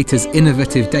 Richard Linklater's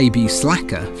innovative debut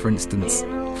Slacker, for instance,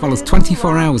 follows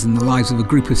 24 hours in the lives of a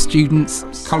group of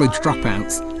students, college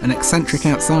dropouts, and eccentric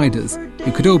outsiders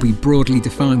who could all be broadly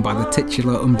defined by the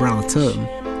titular umbrella term.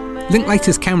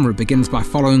 Linklater's camera begins by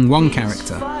following one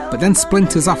character, but then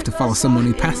splinters off to follow someone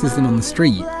who passes them on the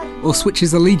street, or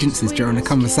switches allegiances during a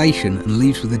conversation and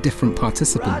leaves with a different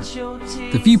participant.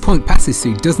 The viewpoint passes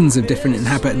through dozens of different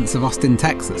inhabitants of Austin,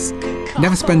 Texas,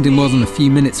 never spending more than a few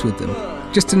minutes with them,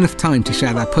 just enough time to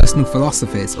share their personal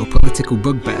philosophies or political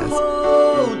bugbears.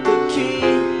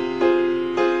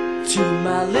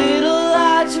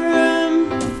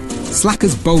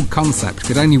 Slacker's bold concept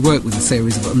could only work with a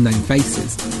series of unknown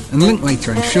faces, and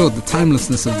Linklater ensured the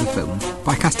timelessness of the film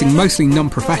by casting mostly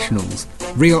non-professionals,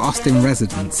 real Austin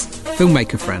residents,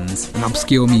 filmmaker friends, and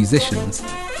obscure musicians.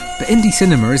 But indie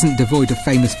cinema isn't devoid of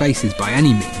famous faces by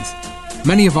any means.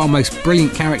 Many of our most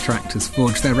brilliant character actors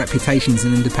forged their reputations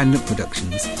in independent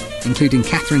productions, including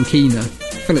Catherine Keener,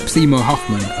 Philip Seymour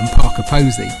Hoffman, and Parker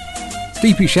Posey.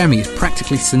 Steve Buscemi is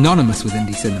practically synonymous with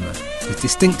indie cinema, his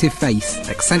distinctive face,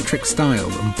 eccentric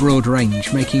style, and broad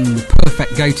range making him the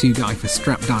perfect go-to guy for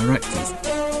strapped directors.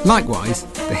 Likewise,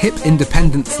 the hip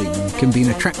independent scene can be an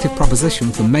attractive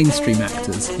proposition for mainstream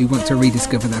actors who want to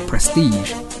rediscover their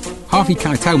prestige. Harvey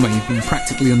Keitel may have been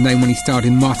practically unknown when he starred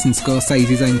in Martin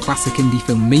Scorsese's own classic indie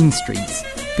film Mean Streets,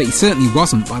 but he certainly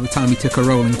wasn't by the time he took a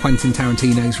role in Quentin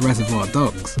Tarantino's Reservoir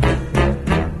Dogs.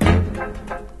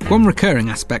 One recurring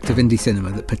aspect of indie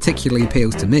cinema that particularly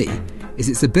appeals to me is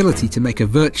its ability to make a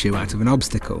virtue out of an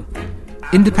obstacle.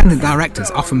 Independent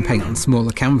directors often paint on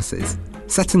smaller canvases,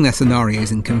 setting their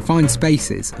scenarios in confined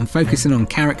spaces and focusing on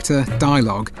character,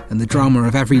 dialogue, and the drama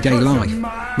of everyday life,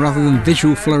 rather than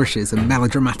visual flourishes and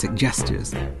melodramatic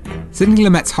gestures. Sidney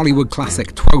Lumet's Hollywood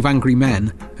classic 12 Angry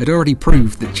Men had already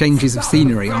proved that changes of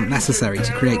scenery aren't necessary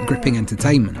to create gripping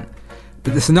entertainment,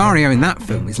 but the scenario in that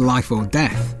film is life or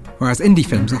death, whereas indie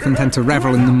films often tend to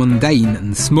revel in the mundane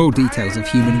and small details of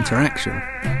human interaction.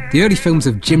 The early films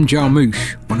of Jim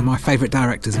Jarmusch, one of my favourite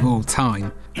directors of all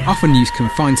time, often use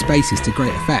confined spaces to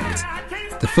great effect.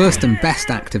 The first and best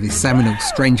act of his seminal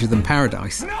Stranger Than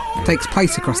Paradise takes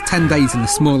place across 10 days in a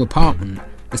small apartment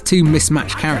as two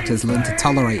mismatched characters learn to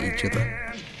tolerate each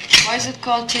other. Why is it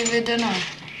called TV dinner?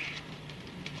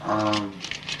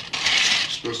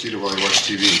 Supposed to eat it while you watch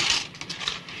TV.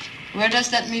 Where does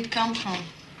that meat come from?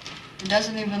 It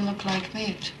doesn't even look like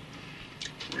meat.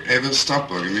 Hey, let's stop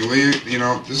bugging me, will you?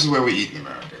 This is where we eat in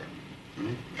America.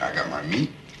 I got my meat,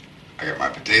 I got my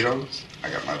potatoes, I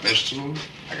got my vegetables,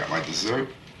 I got my dessert.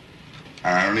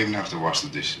 And I don't even have to wash the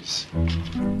dishes.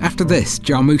 After this,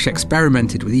 Jarmusch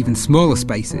experimented with even smaller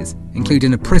spaces,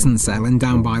 including a prison cell in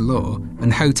Down by Law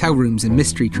and hotel rooms in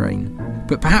Mystery Train.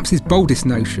 But perhaps his boldest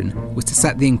notion was to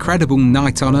set the incredible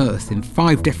Night on Earth in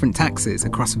 5 different taxis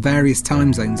across various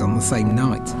time zones on the same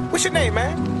night. What's your name,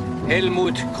 man?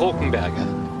 Helmut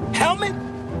Krokenberger. Helmet?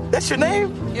 That's your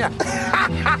name? Yeah.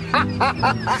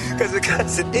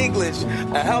 Because in English,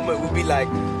 a helmet would be like,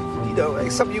 you know, like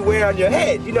something you wear on your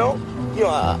head, you know? You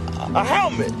know, a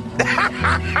helmet.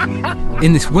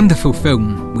 In this wonderful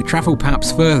film, we travel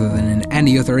perhaps further than in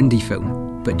any other indie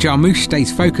film, but Jarmusch stays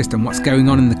focused on what's going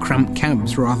on in the cramped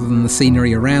cabs rather than the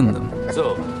scenery around them.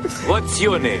 So, what's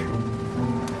your name?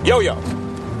 Yo-Yo.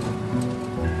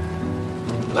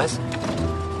 Was?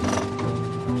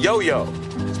 Yo-Yo.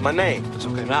 It's my name. Das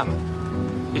ist auch kein Name.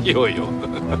 Jojo.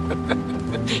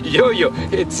 Jojo.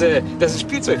 It's, das ist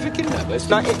Spielzeug für Kinder, weißt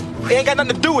du? No, it ain't got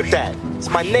nothing to do with that. It's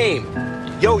my name.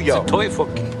 Yo-Yo. It's a toy for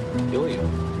kids. Yo-Yo.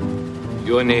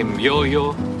 Your name,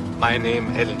 Yo-Yo. My name,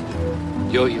 Ellen.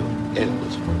 Yo-Yo. Ellen.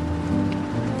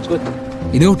 It's good.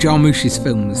 In all Jarmusch's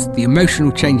films, the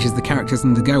emotional changes the characters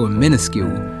undergo are minuscule,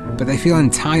 but they feel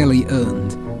entirely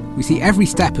earned. We see every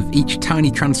step of each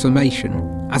tiny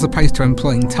transformation, as opposed to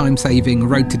employing time-saving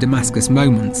Road to Damascus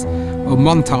moments, or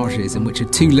montages in which a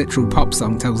too literal pop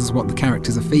song tells us what the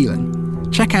characters are feeling.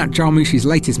 Check out Jarmusch's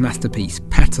latest masterpiece,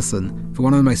 Patterson, for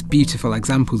one of the most beautiful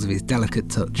examples of his delicate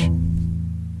touch.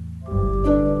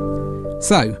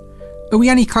 So, are we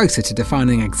any closer to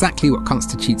defining exactly what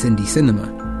constitutes indie cinema?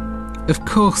 Of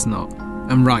course not,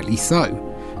 and rightly so,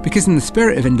 because in the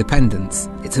spirit of independence,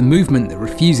 it's a movement that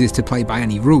refuses to play by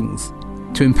any rules.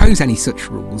 To impose any such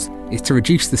rules is to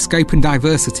reduce the scope and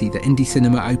diversity that indie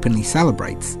cinema openly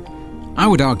celebrates. I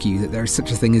would argue that there is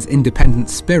such a thing as independent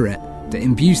spirit that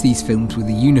imbues these films with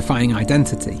a unifying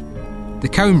identity. The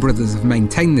Coen brothers have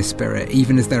maintained this spirit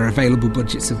even as their available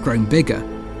budgets have grown bigger,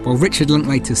 while Richard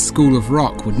Linklater's School of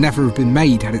Rock would never have been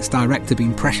made had its director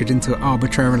been pressured into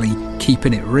arbitrarily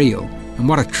keeping it real, and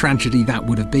what a tragedy that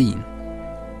would have been.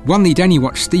 One need only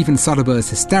watch Steven Soderbergh's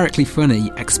hysterically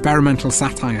funny experimental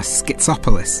satire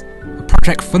Schizopolis, a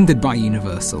project funded by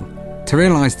Universal, to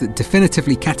realise that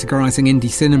definitively categorising indie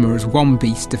cinema as one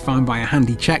beast defined by a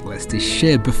handy checklist is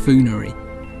sheer buffoonery.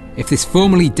 If this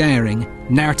formally daring,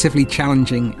 narratively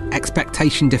challenging,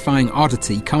 expectation-defying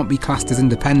oddity can't be classed as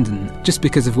independent just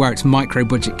because of where its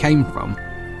micro-budget came from,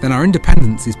 then our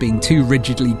independence is being too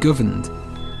rigidly governed.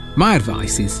 My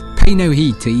advice is, pay no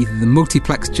heed to either the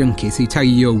multiplex junkies who tell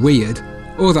you you're weird,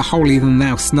 or the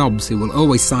holier-than-thou snobs who will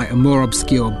always cite a more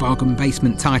obscure bargain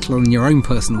basement title than your own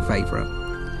personal favourite.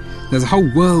 There's a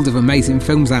whole world of amazing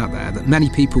films out there that many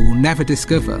people will never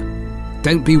discover.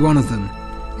 Don't be one of them.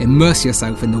 Immerse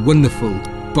yourself in the wonderful,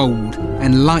 bold,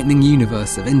 enlightening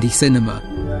universe of indie cinema,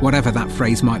 whatever that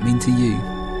phrase might mean to you.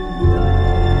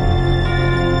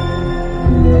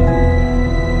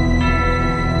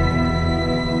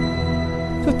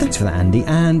 So thanks for that, Andy.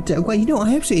 And, well, you know,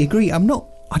 I absolutely agree. I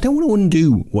don't want to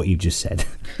undo what you've just said.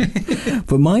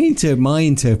 But my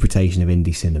interpretation of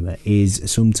indie cinema is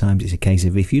sometimes it's a case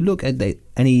of if you look at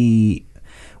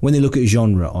when they look at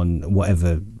genre on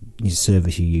whatever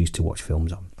service you use to watch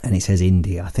films on, and it says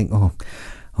indie, I think, oh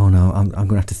no, I'm going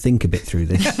to have to think a bit through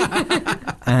this.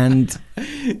 And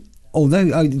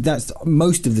although that's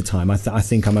most of the time, I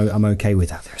think I'm okay with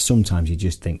that. There are sometimes you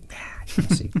just think, I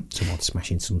see someone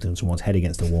smashing something, someone's head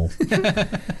against the wall.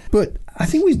 But I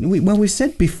think we've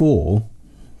said before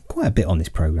quite a bit on this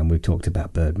programme. We've talked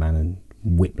about Birdman and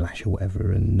Whiplash or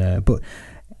whatever, and but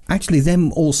actually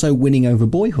them also winning over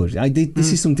Boyhood.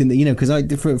 This is something that, you know,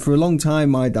 because for a long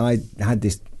time I had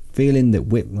this feeling that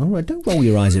don't roll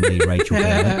your eyes at me, Rachel.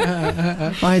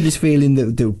 I had this feeling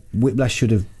that Whiplash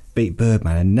should have beat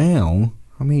Birdman, and now,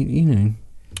 I mean,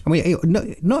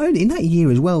 not only in that year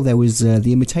as well, there was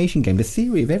The Imitation Game, The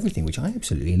Theory of Everything, which I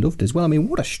absolutely loved as well. I mean,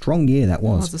 what a strong year that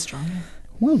was. It was a strong year.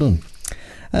 Well done.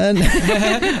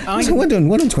 So well done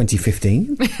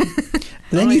 2015.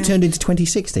 Then you turned into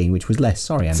 2016, which was less.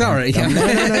 Sorry, Andy. Sorry.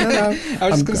 No. I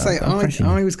was going to say,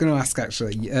 I was going to ask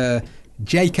actually,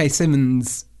 J.K.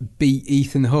 Simmons beat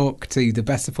Ethan Hawke to the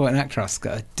Best Supporting Actor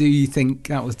Oscar. Do you think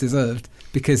that was deserved?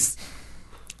 Because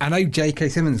I know J.K.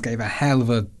 Simmons gave a hell of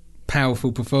a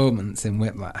powerful performance in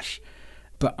Whiplash,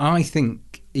 but I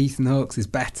think Ethan Hawke's is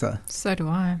better. So do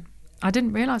I. I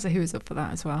didn't realise that he was up for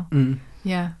that as well.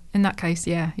 Yeah, in that case,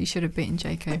 yeah, he should have beaten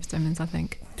J.K. Simmons, I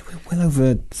think. We're well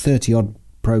over 30-odd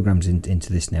programmes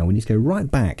into this now. We need to go right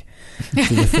back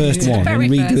to the first one and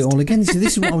redo it all again. So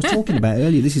this is what I was talking about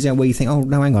earlier. This is where you think, oh,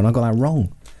 no, hang on, I got that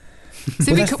wrong.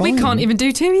 See, we can't even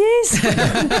do 2 years.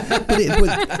 but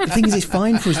the thing is, it's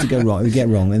fine for us to go wrong, we get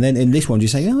wrong, and then in this one,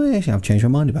 just say, "Oh, actually, I've changed my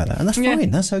mind about that," and that's fine.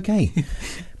 That's okay. But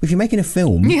if you're making a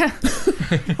film,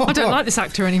 I don't like this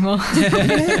actor anymore.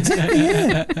 Exactly.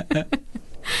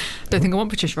 Don't think I want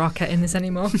Patricia Arquette in this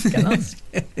anymore. Get lost.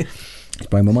 It's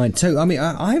blowing my mind. So, I mean,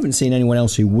 I haven't seen anyone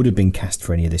else who would have been cast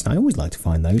for any of this. And I always like to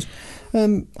find those.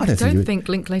 I don't think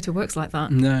Linklater works like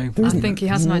that. No. I think he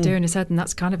has an idea in his head, and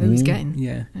that's kind of who he's getting.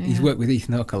 Yeah. He's worked with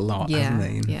Ethan Hawke a lot,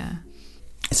 hasn't he? Yeah.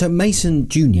 So Mason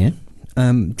Jr.,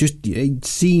 it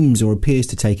seems or appears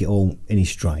to take it all in his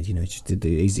stride, just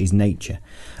his nature.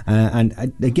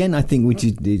 And again, I think which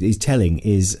is telling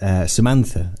is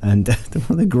Samantha, and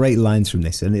one of the great lines from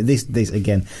this. And this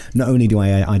again, not only do I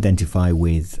identify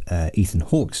with Ethan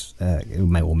Hawke's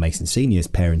or Mason Sr.'s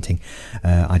parenting,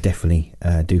 I definitely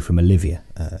do from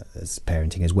Olivia's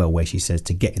parenting as well, where she says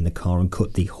to get in the car and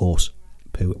cut the horse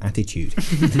poo attitude,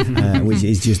 which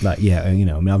is just like, I mean,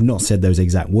 I've not said those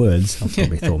exact words. I've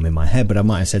probably thought them in my head, but I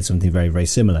might have said something very, very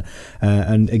similar.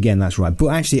 And again, that's right. But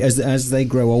actually, as they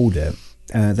grow older,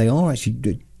 they are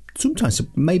actually sometimes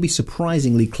maybe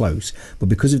surprisingly close. But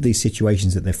because of these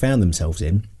situations that they found themselves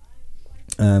in,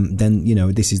 then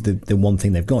this is the one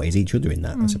thing they've got is each other in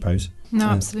that, I suppose. No,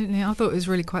 absolutely. I thought it was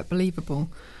really quite believable.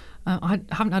 I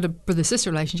haven't had a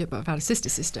brother-sister relationship, but I've had a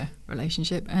sister-sister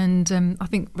relationship. And I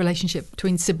think relationship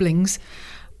between siblings,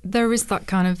 there is that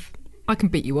kind of, I can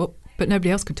beat you up, but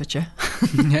nobody else can touch you.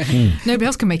 Nobody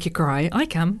else can make you cry. I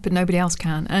can, but nobody else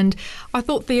can. And I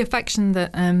thought the affection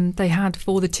that they had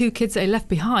for the two kids they left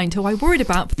behind, who I worried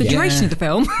about for the duration of the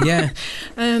film.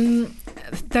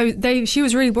 She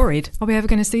was really worried. Are we ever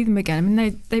going to see them again? I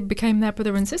mean, they became their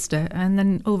brother and sister, and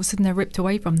then all of a sudden they're ripped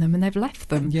away from them and they've left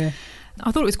them. Yeah.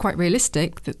 I thought it was quite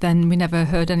realistic that then we never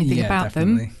heard anything about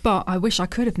them. But I wish I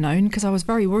could have known, because I was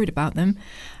very worried about them.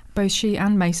 Both she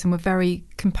and Mason were very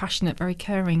compassionate, very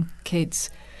caring kids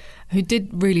who did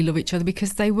really love each other,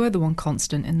 because they were the one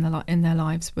constant in their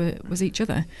lives was each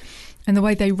other. And the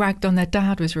way they ragged on their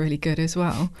dad was really good as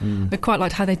well. I quite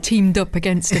liked how they teamed up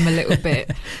against him a little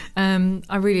bit.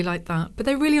 I really liked that. But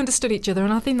they really understood each other,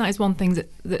 and I think that is one thing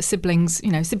that siblings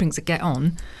that get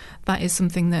on, that is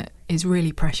something that is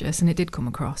really precious, and it did come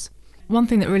across. One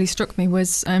thing that really struck me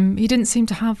was he didn't seem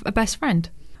to have a best friend.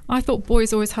 I thought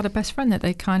boys always had a best friend that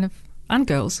they kind of, and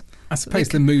girls. I suppose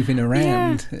they're moving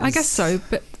around. Yeah, I guess so,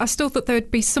 but I still thought there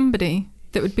would be somebody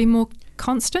that would be more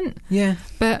constant. Yeah.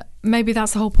 But maybe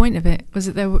that's the whole point of it, was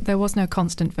that there was no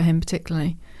constant for him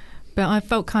particularly. But I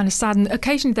felt kind of sad, and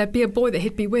occasionally there'd be a boy that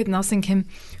he'd be with, and I was thinking,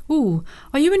 ooh,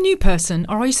 are you a new person,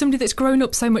 or are you somebody that's grown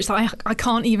up so much that I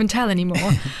can't even tell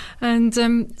anymore? And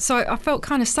so I felt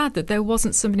kind of sad that there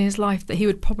wasn't somebody in his life that he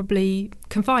would probably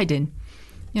confide in.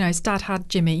 His dad had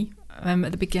Jimmy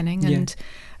at the beginning, and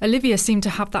Olivia seemed to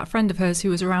have that friend of hers who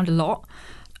was around a lot.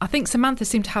 I think Samantha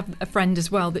seemed to have a friend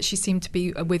as well that she seemed to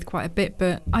be with quite a bit,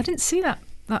 but I didn't see that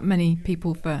many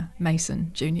people for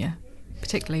Mason Jr.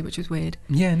 particularly, which was weird.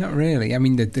 Yeah, not really. I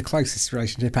mean, the closest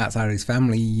relationship outside of his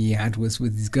family he had was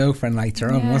with his girlfriend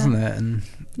later on, wasn't it?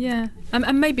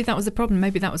 And maybe that was the problem.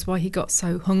 Maybe that was why he got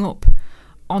so hung up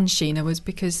on Sheena, was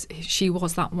because she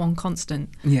was that one constant.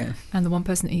 Yeah. And the one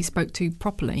person that he spoke to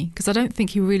properly, because I don't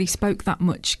think he really spoke that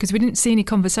much, because we didn't see any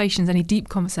deep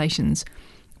conversations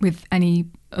with any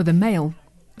other male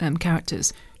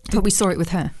characters, but we saw it with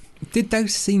her. Did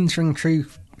those scenes ring true?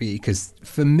 Because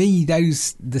for me,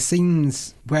 the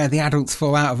scenes where the adults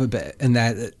fall out of a bit and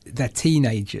they're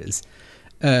teenagers,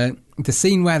 the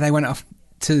scene where they went off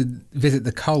to visit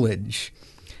the college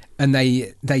and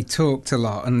they talked a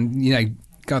lot, and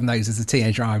God knows, as a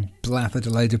teenager I blathered a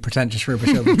load of pretentious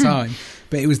rubbish all the time,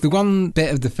 but it was the one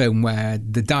bit of the film where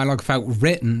the dialogue felt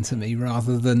written to me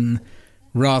rather than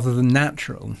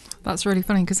natural. That's really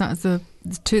funny, because that is the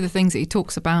two of the things that he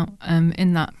talks about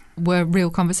in that were real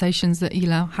conversations that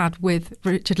Eli had with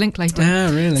Richard Linklater.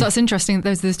 Ah, really? So that's interesting.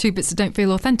 Those two bits that don't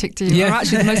feel authentic to you are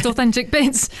actually the most authentic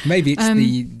bits. Maybe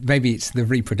it's the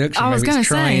reproduction. Maybe it's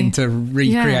trying to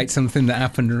recreate something that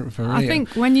happened for real. I think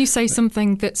when you say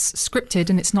something that's scripted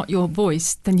and it's not your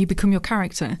voice, then you become your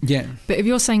character. Yeah. But if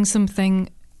you're saying something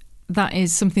that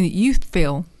is something that you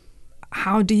feel,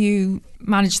 how do you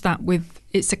manage that with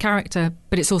it's a character,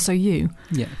 but it's also you?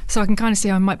 Yeah. So I can kind of see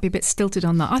I might be a bit stilted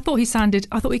on that. I thought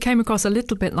he came across a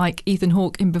little bit like Ethan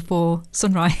Hawke in Before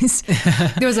Sunrise.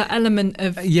 There was an element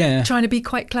of trying to be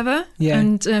quite clever,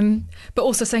 and but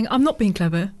also saying, I'm not being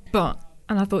clever, and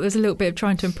I thought there's a little bit of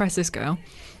trying to impress this girl.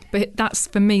 But that's,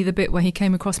 for me, the bit where he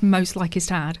came across most like his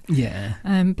dad. Yeah.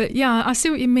 But yeah, I see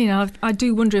what you mean. I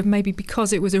do wonder if maybe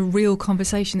because it was a real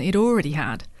conversation that he'd already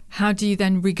had, how do you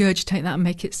then regurgitate that and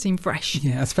make it seem fresh?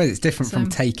 Yeah, I suppose it's different from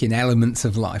taking elements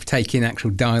of life. Taking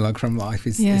actual dialogue from life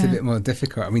is a bit more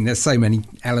difficult. I mean, there's so many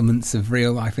elements of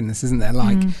real life in this, isn't there?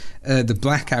 Like the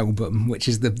Black Album, which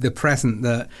is the present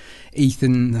that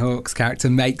Ethan Hawke's character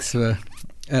makes for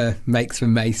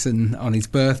Mason on his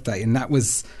birthday, and that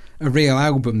was a real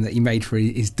album that he made for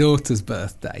his daughter's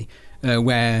birthday.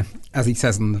 Where, as he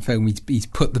says in the film, he's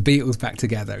put the Beatles back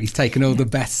together. He's taken all the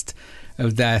best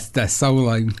of their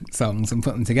solo songs and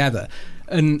put them together.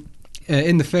 And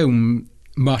in the film,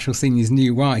 Marshall Sr.'s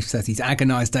new wife says he's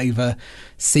agonised over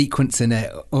sequencing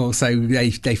it, or so they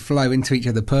flow into each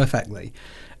other perfectly.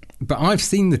 But I've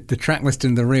seen the track list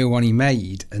and the real one he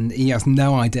made, and he has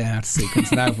no idea how to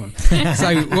sequence an album.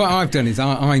 So what I've done is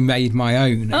I made my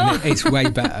own, and it's way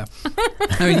better.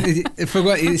 I mean,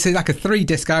 it's like a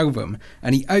 3-disc album,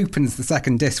 and he opens the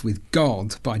second disc with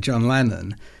God by John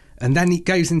Lennon, and then he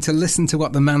goes into Listen to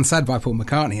What the Man Said by Paul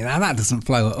McCartney. Now, that doesn't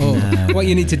flow at all. What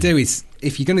you need to do is,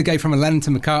 if you're going to go from a Lennon to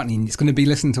McCartney and it's going to be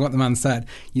Listen to What the Man Said,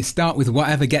 you start with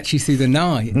Whatever Gets You Through the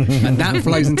Night, and that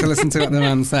flows into Listen to What the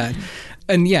Man Said.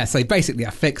 And yeah, so basically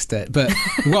I fixed it. But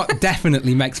what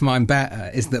definitely makes mine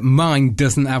better is that mine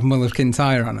doesn't have Mull of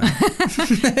Kintyre on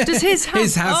it. Does his have?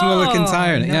 His has Mull of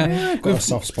Kintyre on it, yeah. I've got a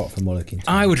soft spot for Mull of Kintyre.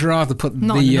 I would rather put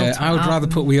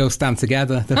put We All Stand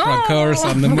Together, the front chorus,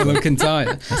 on the Mull of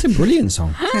Kintyre. That's a brilliant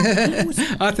song.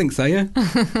 I think so, yeah.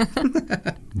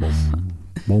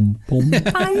 Boom, boom.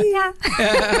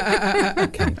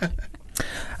 Okay.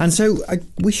 And so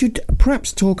we should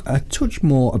perhaps talk a touch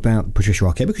more about Patricia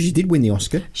Arquette, because she did win the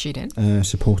Oscar. She did.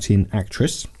 Supporting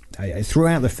actress.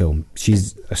 Throughout the film,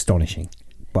 she's astonishing.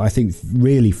 But I think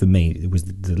really for me, it was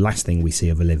the last thing we see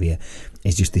of Olivia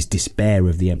is just this despair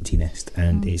of the empty nest.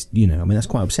 And it's, that's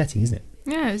quite upsetting, isn't it?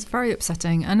 Yeah, it's very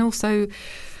upsetting. And also,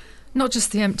 not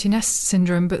just the empty nest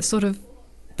syndrome, but sort of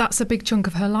that's a big chunk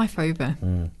of her life over.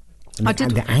 And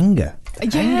the anger.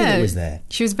 The anger that was there.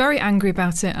 She was very angry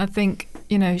about it. I think,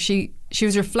 she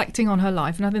was reflecting on her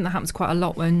life, and I think that happens quite a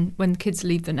lot when kids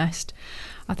leave the nest.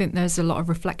 I think there's a lot of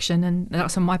reflection, and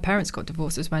that's when my parents got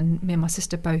divorced, was when me and my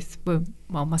sister both were,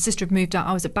 my sister had moved out,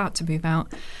 I was about to move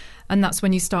out, and that's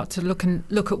when you start to look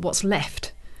at what's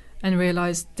left and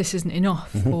realise this isn't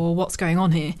enough, or what's going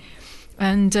on here.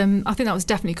 And I think that was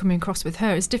definitely coming across with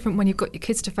her. It's different when you've got your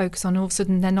kids to focus on, all of a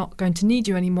sudden they're not going to need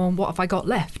you anymore, and what have I got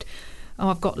left? Oh,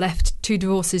 I've got left 2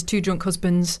 divorces, 2 drunk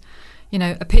husbands,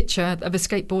 a picture of a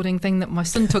skateboarding thing that my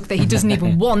son took that he doesn't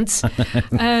even want.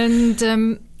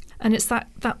 And it's that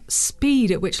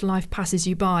speed at which life passes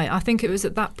you by. I think it was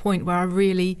at that point where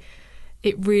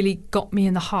it really got me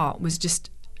in the heart, was just,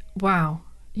 wow,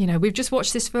 we've just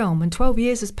watched this film and 12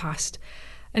 years has passed.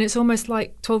 And it's almost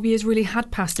like 12 years really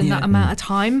had passed in that amount of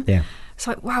time. Yeah. It's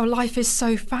like, wow, life is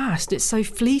so fast. It's so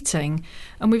fleeting.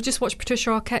 And we've just watched Patricia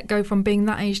Arquette go from being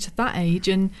that age to that age.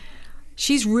 And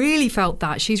she's really felt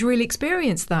that. She's really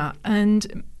experienced that.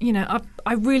 And,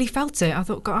 I really felt it. I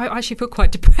thought, God, I actually feel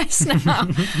quite depressed now.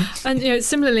 And,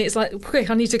 similarly, it's like, quick,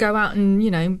 I need to go out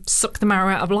and, suck the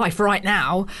marrow out of life right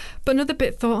now. But another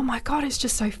bit thought, oh, my God, it's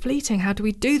just so fleeting. How do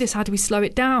we do this? How do we slow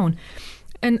it down?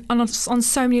 And on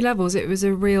so many levels, it was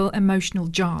a real emotional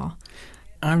jar.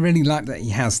 I really like that he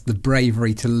has the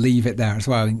bravery to leave it there as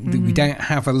well. We don't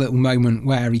have a little moment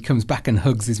where he comes back and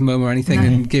hugs his mum or anything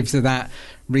and gives her that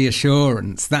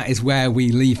reassurance. That is where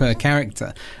we leave her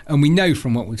character. And we know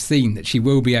from what we've seen that she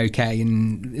will be okay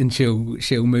and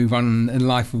she'll move on and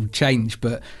life will change.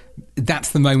 But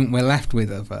that's the moment we're left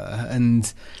with of her.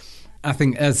 And I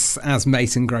think as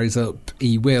Mason grows up,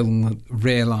 he will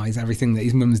realise everything that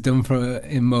his mum's done for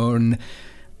him more, and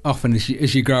often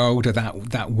as you grow older,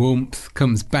 that warmth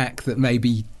comes back that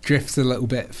maybe drifts a little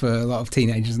bit for a lot of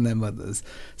teenagers and their mothers.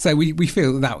 So we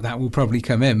feel that will probably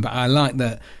come in. But I like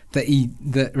that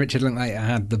Richard Linklater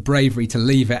had the bravery to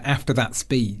leave it after that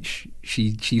speech.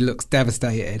 She looks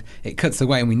devastated. It cuts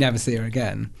away and we never see her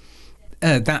again.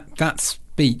 That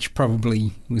speech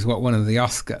probably was what won her the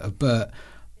Oscar, but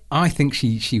I think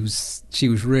she was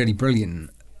really brilliant.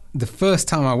 The first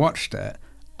time I watched it,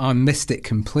 I missed it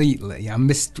completely. I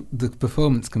missed the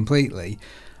performance completely.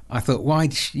 I thought, why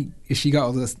has she got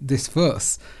all this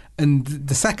fuss? And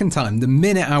the second time, the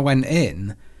minute I went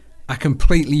in, I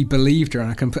completely believed her,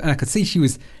 and I could see she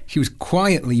was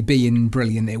quietly being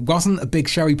brilliant. It wasn't a big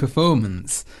showy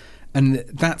performance, and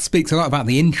that speaks a lot about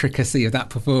the intricacy of that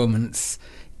performance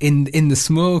in the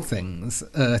small things.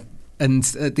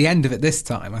 And at the end of it this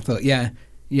time, I thought, yeah,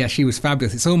 she was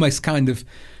fabulous. It's almost kind of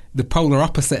the polar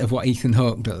opposite of what Ethan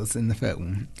Hawke does in the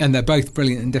film. And they're both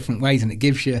brilliant in different ways, and it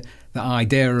gives you that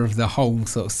idea of the whole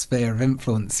sort of sphere of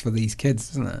influence for these kids,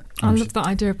 doesn't it? I love that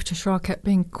idea of Patricia Arquette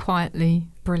being quietly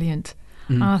brilliant.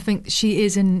 And I think she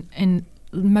is in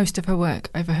most of her work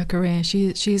over her career. She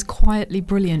is quietly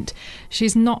brilliant.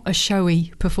 She's not a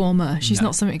showy performer. She's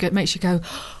not something that makes you go,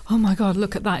 oh my God,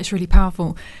 look at that, it's really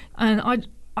powerful. And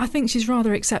I think she's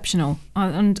rather exceptional.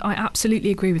 And I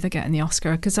absolutely agree with her getting the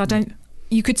Oscar, because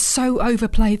you could so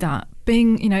overplay that.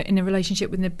 Being, in a relationship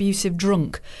with an abusive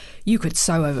drunk, you could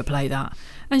so overplay that.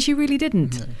 And she really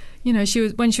didn't. No.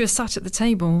 When she was sat at the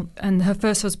table and her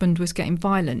first husband was getting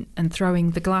violent and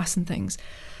throwing the glass and things,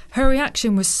 her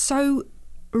reaction was so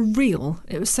real.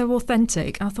 It was so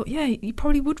authentic. I thought, yeah, you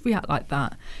probably would react like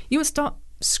that. You would start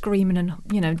screaming and,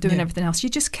 doing everything else. You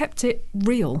just kept it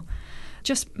real.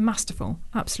 Just masterful,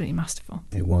 absolutely masterful.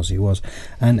 It was.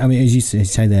 And I mean, as you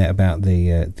say there about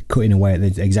the cutting away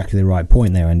at exactly the right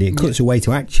point there, Andy, it cuts away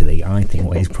to actually, I think,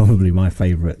 what is probably my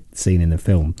favourite scene in the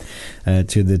film,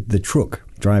 to the truck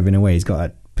driving away. He's got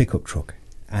a pickup truck,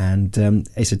 and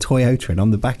it's a Toyota, and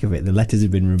on the back of it, the letters have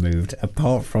been removed,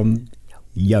 apart from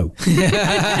yo.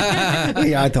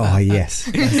 I thought, oh, yes.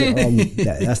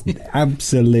 That's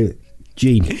absolute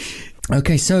genius.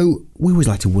 Okay, so we always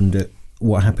like to wonder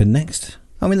what happened next.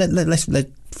 I mean, let's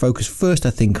focus first,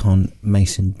 I think, on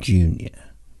Mason Jr.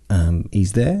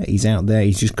 He's there, he's out there,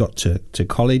 he's just got to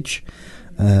college.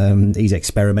 He's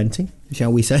experimenting,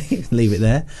 shall we say? Leave it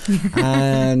there.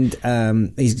 And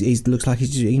he looks like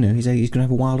he's going to have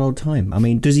a wild old time. I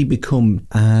mean, does he become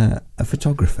a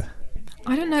photographer?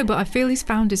 I don't know, but I feel he's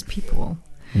found his people.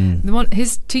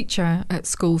 His teacher at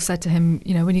school said to him,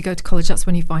 when you go to college, that's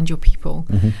when you find your people.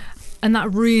 Mm-hmm. And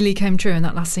that really came true in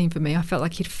that last scene for me. I felt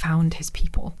like he'd found his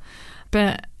people.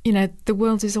 But, the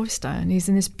world's his oyster, and he's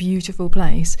in this beautiful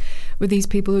place with these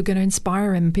people who are going to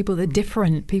inspire him, people that are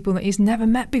different, people that he's never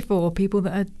met before, people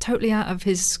that are totally out of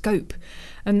his scope.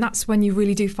 And that's when you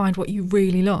really do find what you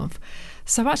really love.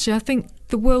 So actually, I think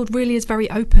the world really is very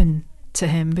open to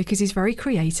him because he's very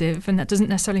creative, and that doesn't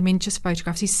necessarily mean just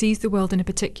photographs. He sees the world in a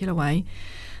particular way.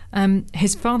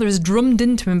 His father has drummed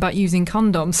into him about using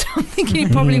condoms, so I'm thinking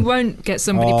he probably won't get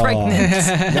somebody pregnant.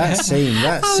 That scene,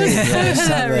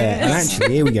 sat there. And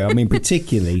actually, here we go. I mean,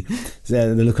 particularly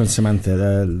the look on Samantha,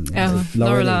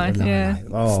 Lorelei. Yeah.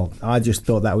 Oh, I just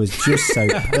thought that was just so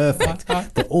perfect.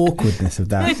 The awkwardness of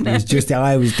that was just.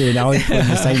 I was putting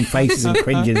the same faces and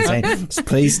cringing and saying,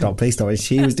 "Please stop, please stop." And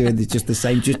she was doing just the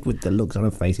same, just with the looks on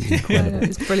her face. It's incredible. It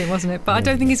was brilliant, wasn't it? But I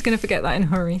don't think he's going to forget that in a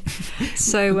hurry.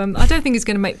 So I don't think he's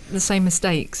going to make the same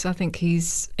mistakes. I think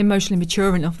he's emotionally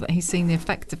mature enough that he's seen the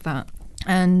effect of that.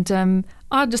 And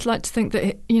I'd just like to think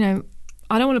that,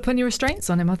 I don't want to put any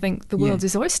restraints on him. I think the world's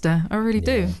his oyster. I really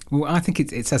do. Well, I think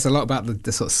it says a lot about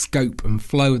the sort of scope and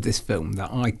flow of this film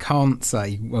that I can't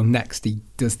say, well, next he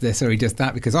does this or he does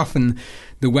that, because often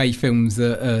the way films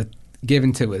are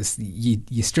given to us,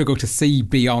 you struggle to see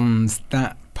beyond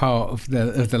that part of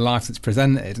the life that's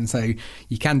presented, and so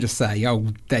you can just say, oh,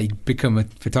 they become a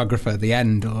photographer at the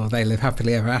end, or they live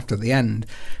happily ever after at the end.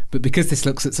 But because this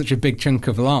looks at such a big chunk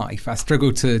of life, I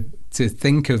struggle to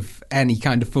think of any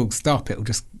kind of full stop. It'll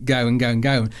just go and go and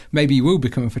go. Maybe he will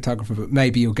become a photographer, but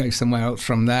maybe he'll go somewhere else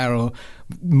from there, or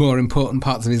more important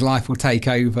parts of his life will take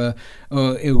over,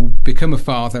 or he'll become a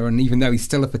father, and even though he's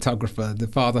still a photographer, the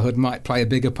fatherhood might play a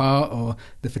bigger part, or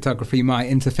the photography might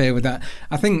interfere with that.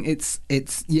 I think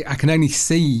I can only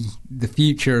see the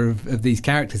future of these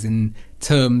characters in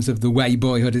terms of the way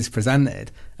boyhood is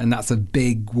presented, and that's a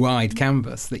big, wide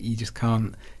canvas that you just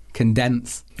can't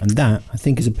condense. And that, I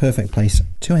think, is a perfect place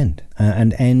to end.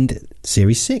 And end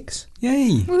Series 6.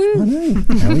 Yay! I know.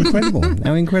 How incredible.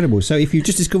 How incredible. So if you've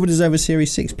just discovered us over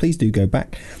Series 6, please do go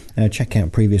back, check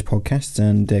out previous podcasts.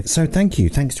 And so thank you.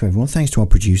 Thanks to everyone. Thanks to our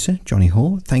producer, Johnny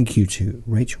Hall. Thank you to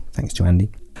Rachel. Thanks to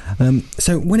Andy.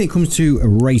 So when it comes to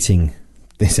rating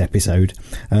this episode,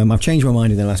 I've changed my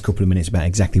mind in the last couple of minutes about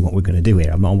exactly what we're going to do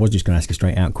here. I was just going to ask a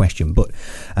straight out question, but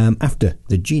after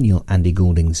the genial Andy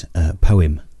Goulding's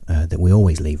poem that we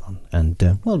always leave on,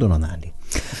 and well done on that, Andy.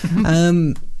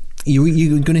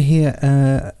 You're going to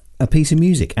hear a piece of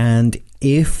music, and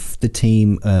if the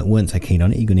team weren't so keen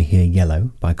on it, you're going to hear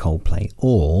Yellow by Coldplay,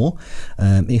 or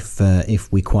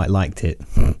if we quite liked it,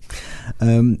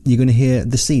 you're going to hear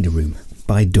The Cedar Room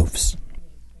by Doves.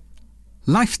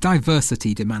 Life's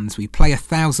diversity demands we play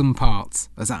 1,000 parts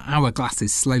as our hourglasses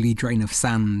slowly drain of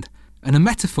sand. And a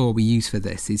metaphor we use for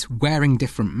this is wearing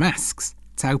different masks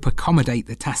to help accommodate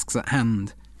the tasks at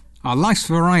hand. Our life's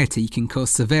variety can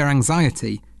cause severe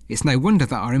anxiety. It's no wonder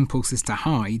that our impulse is to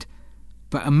hide.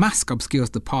 But a mask obscures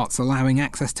the parts allowing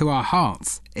access to our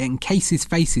hearts. It encases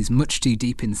faces much too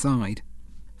deep inside.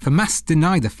 For masks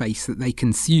deny the face that they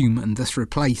consume and thus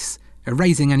replace,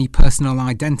 erasing any personal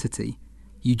identity.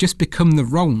 You just become the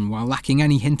role while lacking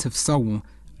any hint of soul,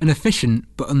 an efficient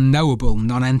but unknowable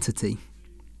non-entity.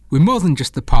 We're more than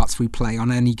just the parts we play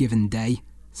on any given day,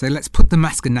 so let's put the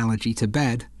mask analogy to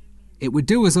bed. It would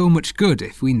do us all much good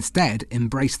if we instead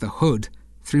embrace the hood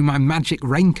through my magic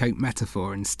raincoat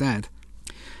metaphor instead.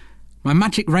 My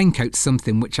magic raincoat's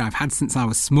something which I've had since I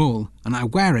was small, and I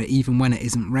wear it even when it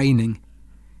isn't raining.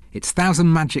 Its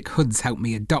 1,000 magic hoods help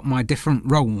me adopt my different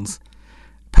roles.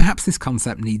 Perhaps this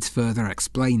concept needs further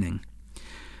explaining.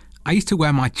 I used to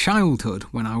wear my childhood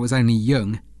when I was only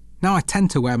young. Now I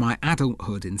tend to wear my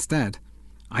adulthood instead.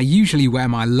 I usually wear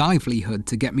my livelihood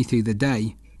to get me through the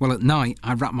day, while at night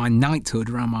I wrap my knighthood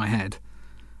around my head.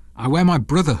 I wear my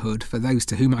brotherhood for those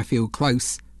to whom I feel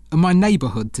close, and my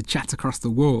neighbourhood to chat across the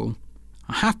wall.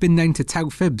 I have been known to tell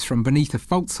fibs from beneath a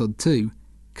falsehood too,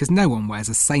 'cause no one wears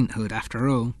a sainthood after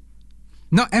all.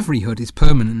 Not every hood is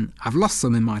permanent, I've lost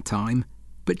some in my time,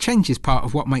 but change is part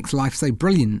of what makes life so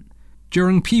brilliant.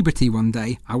 During puberty one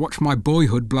day, I watched my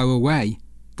boyhood blow away,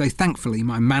 though thankfully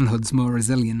my manhood's more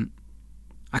resilient.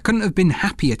 I couldn't have been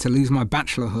happier to lose my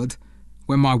bachelorhood,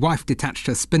 when my wife detached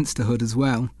her spinsterhood as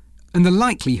well, and the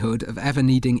likelihood of ever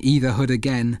needing either hood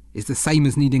again is the same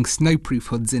as needing snowproof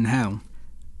hoods in hell.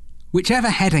 Whichever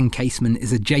head encasement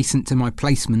is adjacent to my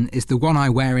placement is the one I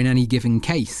wear in any given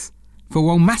case. For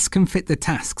while masks can fit the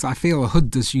tasks, I feel a hood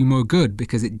does you more good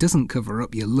because it doesn't cover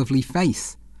up your lovely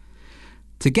face.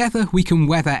 Together we can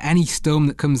weather any storm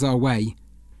that comes our way,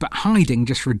 but hiding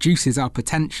just reduces our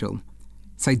potential.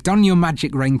 So don your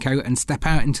magic raincoat and step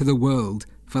out into the world,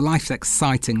 for life's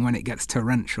exciting when it gets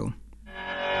torrential.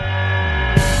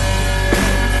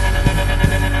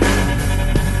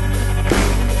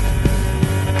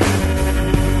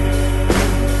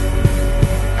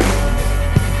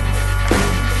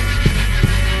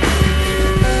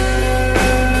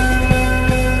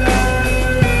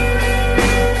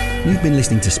 You've been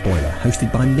listening to Spoiler,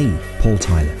 hosted by me, Paul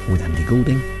Tyler, with Andy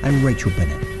Goulding and Rachel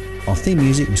Bennett. Our theme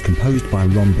music was composed by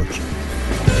Ron Butcher.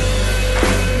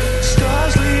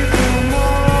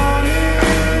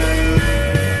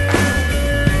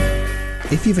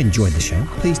 If you've enjoyed the show,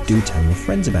 please do tell your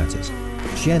friends about us.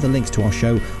 Share the links to our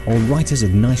show or write us a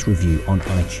nice review on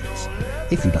iTunes.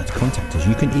 If you'd like to contact us,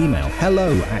 you can email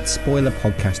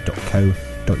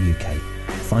hello@spoilerpodcast.co.uk.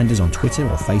 Find us on Twitter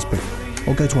or Facebook,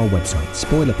 or go to our website,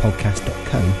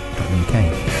 spoilerpodcast.co.uk.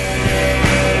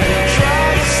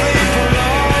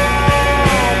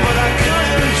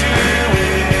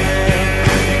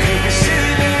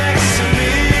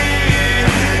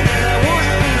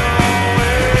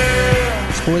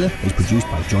 Spoiler is produced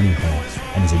by Johnny Holmes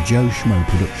and is a Joe Schmo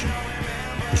production.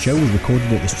 The show was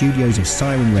recorded at the studios of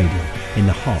Siren Radio in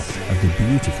the heart of the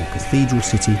beautiful cathedral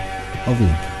city of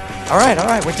Lincoln. All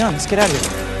right, we're done. Let's get out of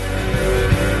here.